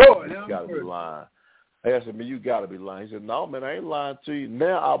and said, Lord, you got to be lying. I said, man, you got to be lying. He said, no, man, I ain't lying to you.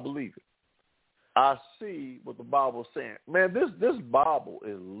 Now I believe it. I see what the Bible is saying. Man, this Bible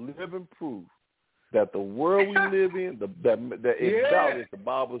is living proof that the world we live in, that it the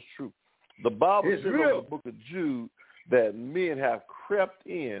Bible is true. The Bible says in the book of Jude that men have crept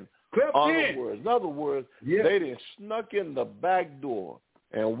in unawares. In other words, they done snuck in the back door.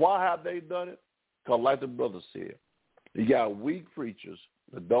 And why have they done it? Because like the brother said, you got weak preachers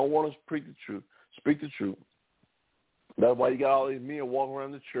that don't want to speak the truth. That's why you got all these men walking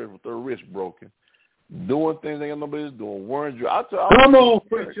around the church with their wrists broken, doing things they ain't nobody's doing, wearing drugs. Come on,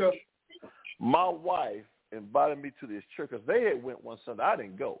 preacher. My wife invited me to this church because they had went one Sunday. I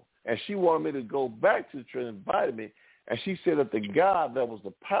didn't go. And she wanted me to go back to the church and invited me. And she said that the guy that was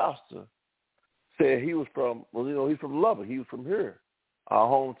the pastor said he was from, he's from Lubbock. He was from here, our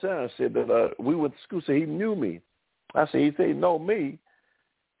hometown. Said that we went to school. Said he knew me. I said, he said he know me.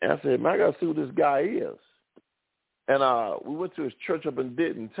 And I said, man, I got to see who this guy is. And we went to his church up in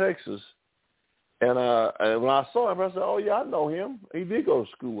Denton, Texas. And when I saw him, I said, oh, yeah, I know him. He did go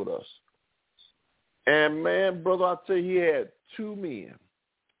to school with us. And, man, brother, I tell you, he had two men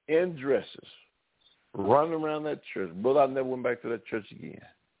in dresses running around that church. Brother, I never went back to that church again.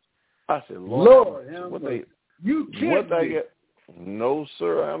 I said, Lord you can't get. No,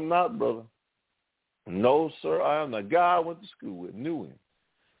 sir, I am not, brother. No, sir, I am not. The guy I went to school with knew him.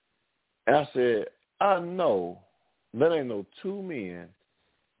 And I said, I know there ain't no two men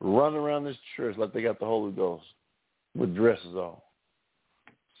running around this church like they got the Holy Ghost with dresses on.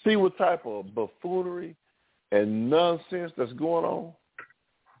 See what type of buffoonery and nonsense that's going on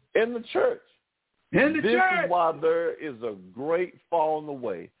in the church. This is why there is a great falling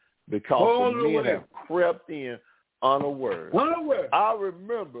away, because the men have crept in unawares. I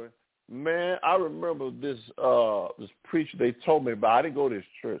remember this preacher they told me about. I didn't go to this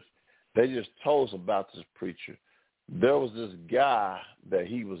church. They just told us about this preacher. There was this guy that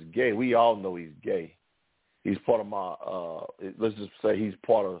he was gay. We all know he's gay. He's part of my, let's just say he's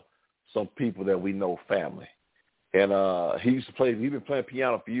part of some people that we know family. And he's been playing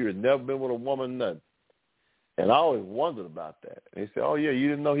piano for years, never been with a woman, nothing. And I always wondered about that. And he said, oh, yeah, you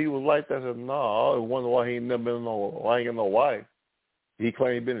didn't know he was like that? I said, no, I always wonder why he ain't never been why he ain't got no wife. He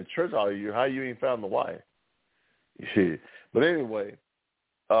claimed he'd been in church all year. How you ain't found the wife? But anyway,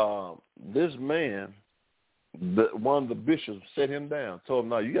 this man, one of the bishops set him down, told him,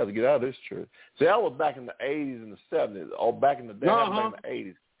 no, you got to get out of this church. See, I was back in the 80s and the 70s, or back in the day, back in the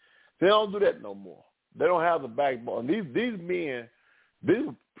 80s. They don't do that no more. They don't have the backbone. These men, these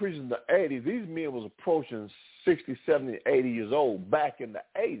were preaching in the 80s. These men was approaching 60, 70, 80 years old back in the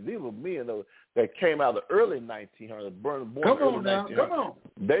 80s. These were men that came out of the early 1900s, born in the early 1900s. Come on.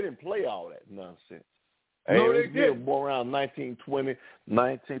 They didn't play all that nonsense. No, they didn't. They were born around 1920,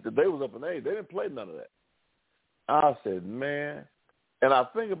 19th. They was up in age. They didn't play none of that. I said, man, and I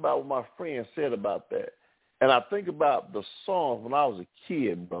think about what my friend said about that. And I think about the songs when I was a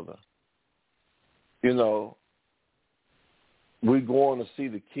kid, brother. You know, we're going to see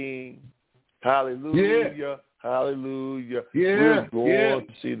the King. Hallelujah, hallelujah. We're going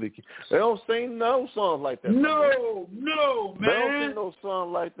to see the King. They don't sing no songs like that. No, man. They don't sing no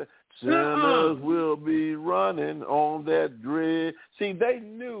song like that. Sinners will be running on that dread. See, they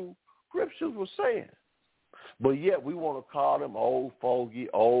knew scriptures were saying. But yet we want to call them old folks. They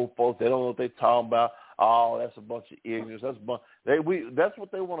don't know what they're talking about. Oh, that's a bunch of ignorance. That's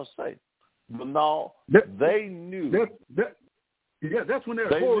what they want to say. But no, they knew. That's when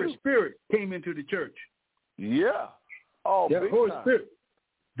that Holy Spirit came into the church. Yeah. Oh, that big Holy time. Spirit.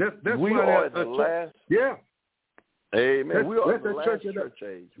 That's we why are the last. Yeah. Amen. We are the last church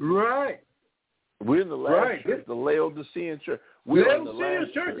age. Right. We're in the last church, the Laodicean church. We are in the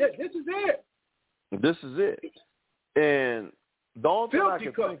last church. This is it. This is it. And the only thing I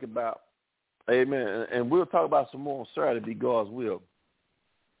can think about, amen, and we'll talk about some more on Saturday, be God's will.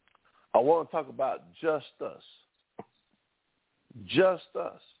 I want to talk about just us. Just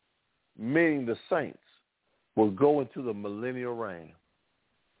us, meaning the saints, will go into the millennial reign.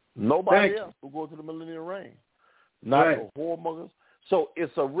 Nobody else will go into the millennial reign. Not the whoremongers. So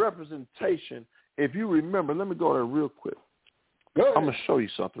it's a representation. If you remember, let me go there real quick. I'm going to show you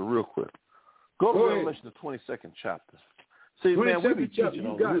something real quick. Go to Revelation, the 22nd chapter. See, man, we be teaching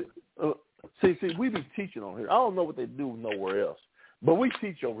on here. We be teaching on here. I don't know what they do nowhere else, but we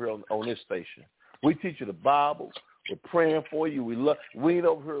teach over here on this station. We teach you the Bible. We're praying for you. We ain't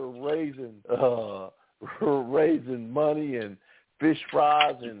over here raising money and fish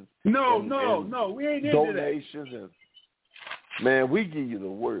fries and no, we ain't into donations that. And man, we give you the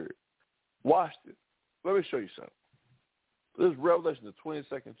word. Watch this. let me show you something. This is Revelation, the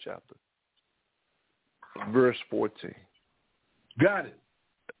 22nd chapter, verse 14. Got it.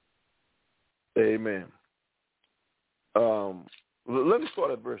 Amen. Let me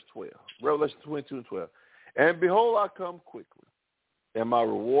start at verse 12. Revelation 22 and 12. And behold, I come quickly, and my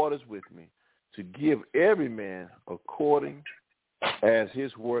reward is with me, to give every man according as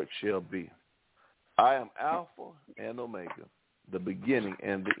his work shall be. I am Alpha and Omega, the beginning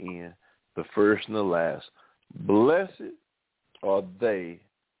and the end, the first and the last. Blessed are they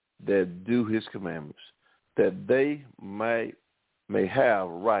that do his commandments, that they may have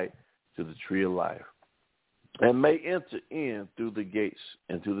right to the tree of life, and may enter in through the gates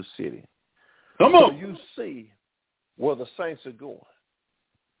into the city. Come on. So you see where the saints are going.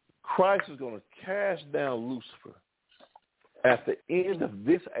 Christ is going to cast down Lucifer at the end of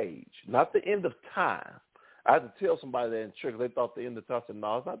this age, not the end of time. I had to tell somebody that in church, they thought the end of time. I said,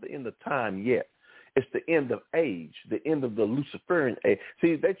 no, it's not the end of time yet. It's the end of age, the end of the Luciferian age.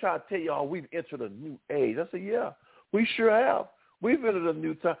 See, they try to tell y'all we've entered a new age. I said, yeah, we sure have. We've entered a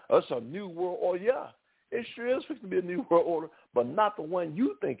new time. It's a new world order. Yeah, it sure is fixing to be a new world order, but not the one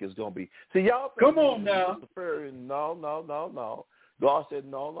you think it's going to be. See, y'all think come on now. Luciferian. No. God said,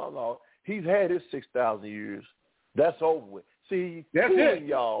 no. He's had his 6,000 years. That's over with. See, he's fooling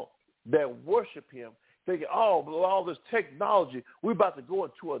y'all that worship him, thinking, oh, with all this technology, we're about to go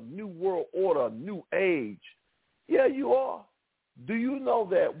into a new world order, a new age. Yeah, you are. Do you know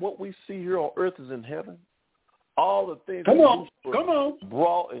that what we see here on earth is in heaven? All the things Lucifer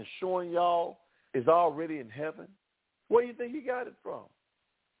brought and showing y'all is already in heaven. Where do you think he got it from?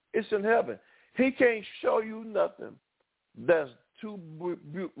 It's in heaven. He can't show you nothing that's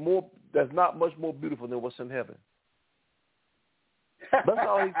that's not much more beautiful than what's in heaven. That's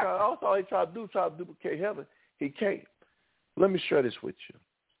all he tried. That's all he tried to do. Try to duplicate heaven. He can't. Let me share this with you.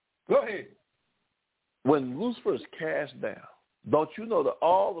 Go ahead. When Lucifer is cast down, don't you know that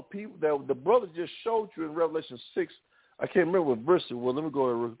all the people that the brother just showed you in Revelation 6? I can't remember what verse it was. Let me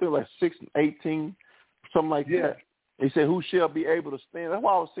go. I think like 6 and 18, something like that. He said, "Who shall be able to stand?" That's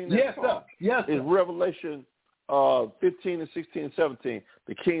why I was seeing that. Yes, sir. Yes, sir. It's Revelation 15 and 16 and 17,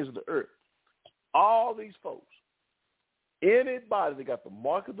 the kings of the earth. All these folks, anybody that got the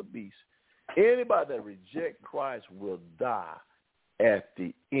mark of the beast, anybody that reject Christ will die at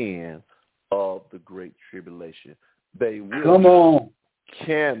the end of the great tribulation. They will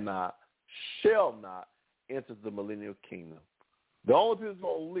cannot, shall not enter the millennial kingdom. The only people who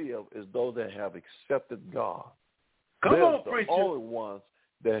going to live is those that have accepted God. They're the only ones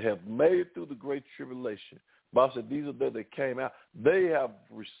that have made it through the great tribulation. Bible said these are they that came out. They have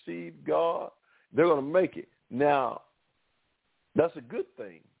received God. They're going to make it. Now, that's a good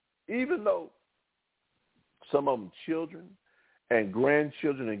thing. Even though some of them children and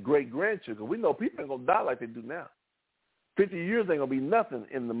grandchildren and great-grandchildren, we know people ain't going to die like they do now. 50 years ain't going to be nothing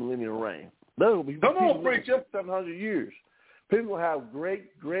in the millennial reign. There's going to be 700 years. People will have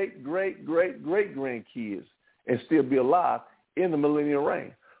great-great-great-great-great-grandkids and still be alive in the millennial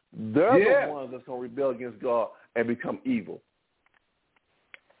reign. They're the ones that's going to rebel against God and become evil.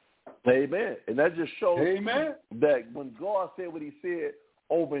 Amen. And that just shows that when God said what he said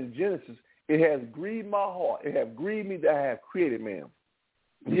over in Genesis, it has grieved my heart. It has grieved me that I have created man.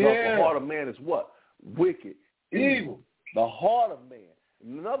 Because the heart of man is what? Wicked. Evil. The heart of man.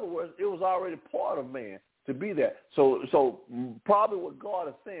 In other words, it was already part of man to be that. So probably what God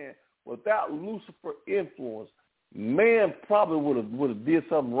is saying, without Lucifer influence, man probably would have did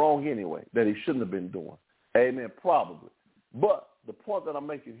something wrong anyway that he shouldn't have been doing. Amen. Probably. But the point that I'm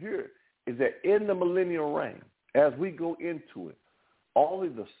making here is that in the millennial reign, as we go into it, only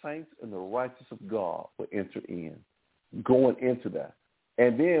the saints and the righteous of God will enter in, going into that.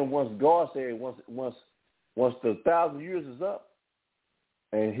 And then once God said, once the 1,000 years is up,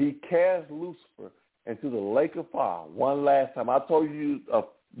 and he cast Lucifer into the lake of fire one last time. I told you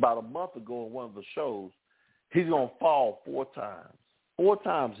about a month ago in one of the shows, he's going to fall 4 times. 4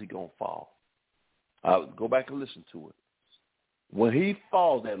 times he's going to fall. I'll go back and listen to it. When he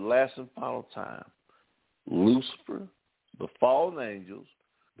falls that last and final time, Lucifer, the fallen angels,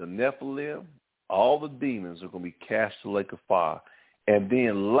 the Nephilim, all the demons are going to be cast to the lake of fire. And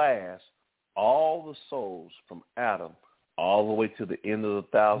then last, all the souls from Adam all the way to the end of the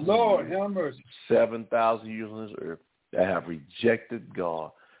 1,000 Lord, years, have mercy. 7,000 years on this earth that have rejected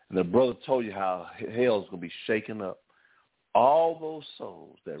God. And the brother told you how hell is going to be shaken up. All those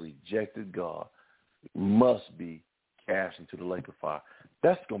souls that rejected God must be cast into the lake of fire.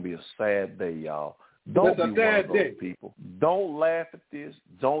 That's going to be a sad day, y'all. Don't be one of those people. Don't laugh at this.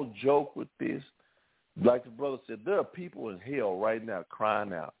 Don't joke with this. Like the brother said, there are people in hell right now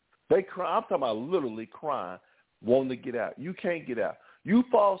crying out. They cry. I'm talking about literally crying, wanting to get out. You can't get out. You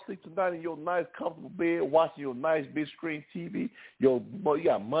fall asleep tonight in your nice, comfortable bed, watching your nice big screen TV. You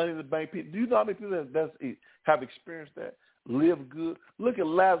got money in the bank. Do you know how many people that have experienced that? Live good. Look at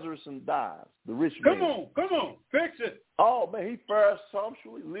Lazarus and dies, the rich man. Come on, fix it. Oh, man, he fared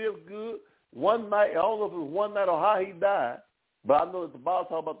sumptuously, lived good. One night, I don't know if it was one night or how he died, but I know that the Bible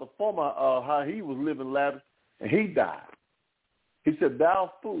talks about the former, how he was living lavish, and he died. He said,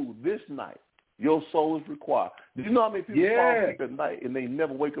 thou fool, this night your soul is required. Do you know how many people fall asleep at night and they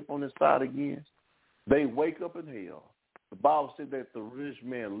never wake up on this side again? They wake up in hell. The Bible said that the rich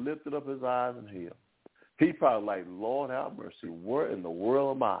man lifted up his eyes in hell. He probably like, Lord have mercy, where in the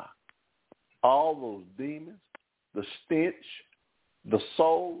world am I? All those demons, the stench, the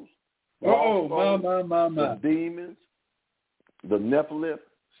souls, the demons, the Nephilim,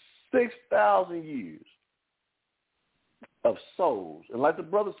 6,000 years of souls. And like the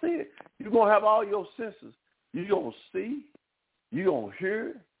brother said, you're going to have all your senses. You're going to see, you're going to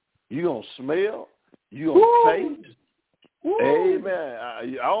hear, you're going to smell, you're going to taste. Amen.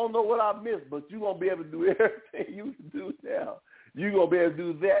 I don't know what I missed, but you're going to be able to do everything you can do now. You're going to be able to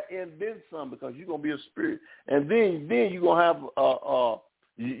do that and then some, because you're going to be a spirit. And then you're going to have,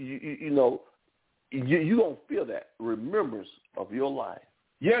 you're going to feel that remembrance of your life.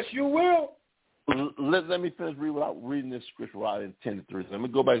 Yes, you will. Let me finish reading this scripture what I intended to read. Let me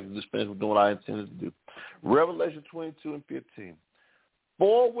go back and just finish doing what I intended to do. Revelation 22 and 15.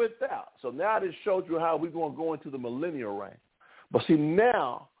 For without. So now this showed you how we're going to go into the millennial reign. But see,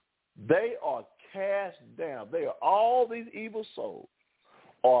 now they are cast down. They are, all these evil souls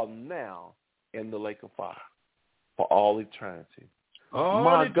are now in the lake of fire for all eternity.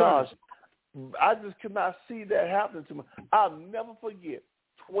 My gosh, I just could not see that happening to me. I'll never forget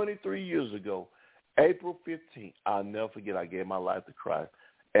 23 years ago, April 15th, I'll never forget I gave my life to Christ.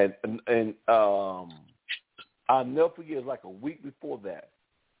 And I'll never forget, it was like a week before that.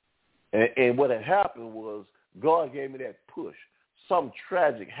 And what had happened was God gave me that push. Something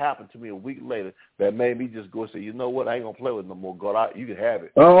tragic happened to me a week later that made me just go and say, you know what, I ain't going to play with it no more. God, you can have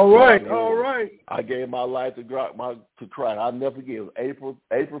it. All right. I gave my life to Christ. I'll never forget. It was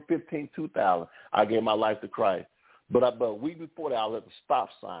April 15, 2000. I gave my life to Christ. But a week before that, I was at the stop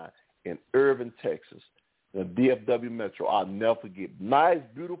sign in Irving, Texas, in the DFW Metro. I'll never forget. Nice,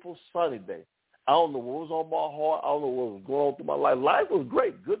 beautiful, sunny day. I don't know what was on my heart. I don't know what was going on through my life. Life was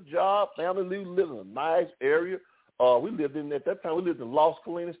great. Good job. Family lived in a nice area. We lived in, at that time, we lived in Las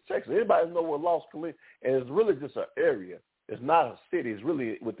Colinas, Texas. Everybody know where Las Colinas, and it's really just an area. It's not a city. It's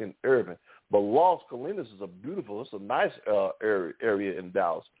really within Irving. But Las Colinas is it's a nice area in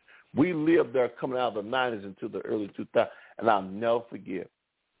Dallas. We lived there coming out of the 90s into the early 2000s, and I'll never forget.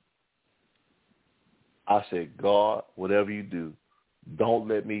 I said, God, whatever you do, don't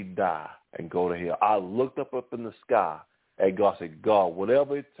let me die and go to hell. I looked up in the sky, and God said, God,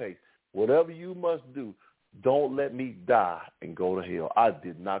 whatever it takes, whatever you must do, don't let me die and go to hell. I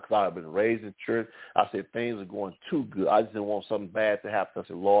did not, because I had been raised in church. I said, things are going too good. I just didn't want something bad to happen. I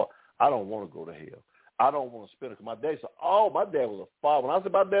said, Lord, I don't want to go to hell. I don't want to spend it. Because my dad said, my dad was a fire. When I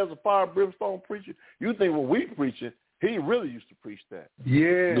said my dad was a fire and brimstone preacher, you think when we preaching, he really used to preach that.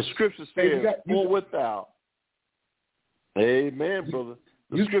 Yeah. The scripture says, for without. Amen, brother.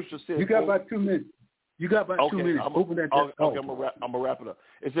 The scripture says. You got about 2 minutes. You got about 2 minutes. Open that. Okay, I'm going to wrap it up.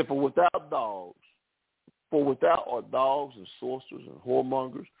 It said, for without are dogs and sorcerers and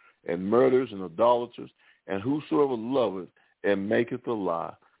whoremongers and murderers and idolaters and whosoever loveth and maketh a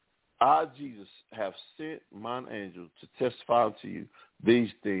lie. I, Jesus, have sent mine angel to testify unto you these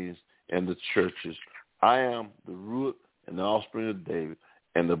things in the churches. I am the root and the offspring of David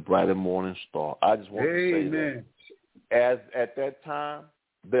and the bright and morning star. I just want to say that. As at that time,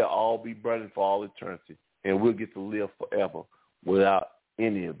 they'll all be burning for all eternity, and we'll get to live forever without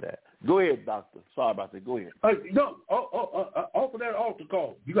any of that. Go ahead, doctor. Sorry about that. Go ahead. No, open that altar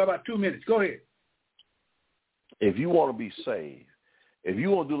call. You got about 2 minutes. Go ahead. If you want to be saved, if you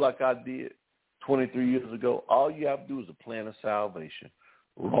want to do like I did 23 years ago, all you have to do is a plan of salvation.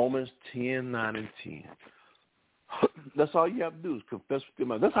 Romans 10, 9, and 10. That's all you have to do is confess with your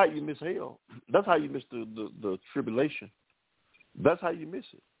mouth. That's how you miss hell. That's how you miss the tribulation. That's how you miss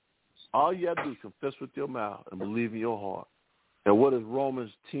it. All you have to do is confess with your mouth and believe in your heart. And what does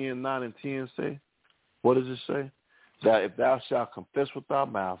Romans 10, 9, and 10 say? What does it say? That if thou shalt confess with thy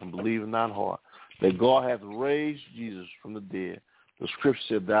mouth and believe in thine heart that God hath raised Jesus from the dead, the scripture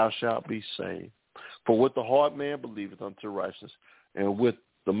said, thou shalt be saved. For with the heart man believeth unto righteousness, and with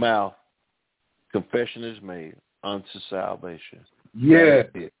the mouth confession is made unto salvation. Yeah.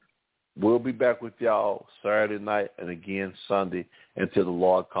 We'll be back with y'all Saturday night and again Sunday until the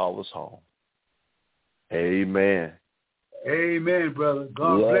Lord calls us home. Amen. Amen, brother.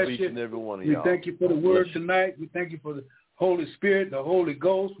 God Love bless each you. and every one of We y'all. thank you for the word tonight. We thank you for the Holy Spirit, the Holy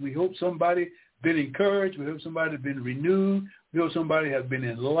Ghost. We hope somebody been encouraged. We hope somebody has been renewed. We hope somebody has been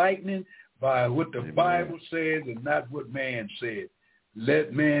enlightened by what the Bible says and not what man said.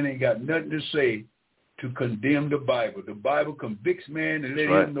 Let man ain't got nothing to say to condemn the Bible. The Bible convicts man and let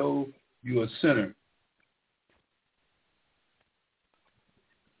him know you're a sinner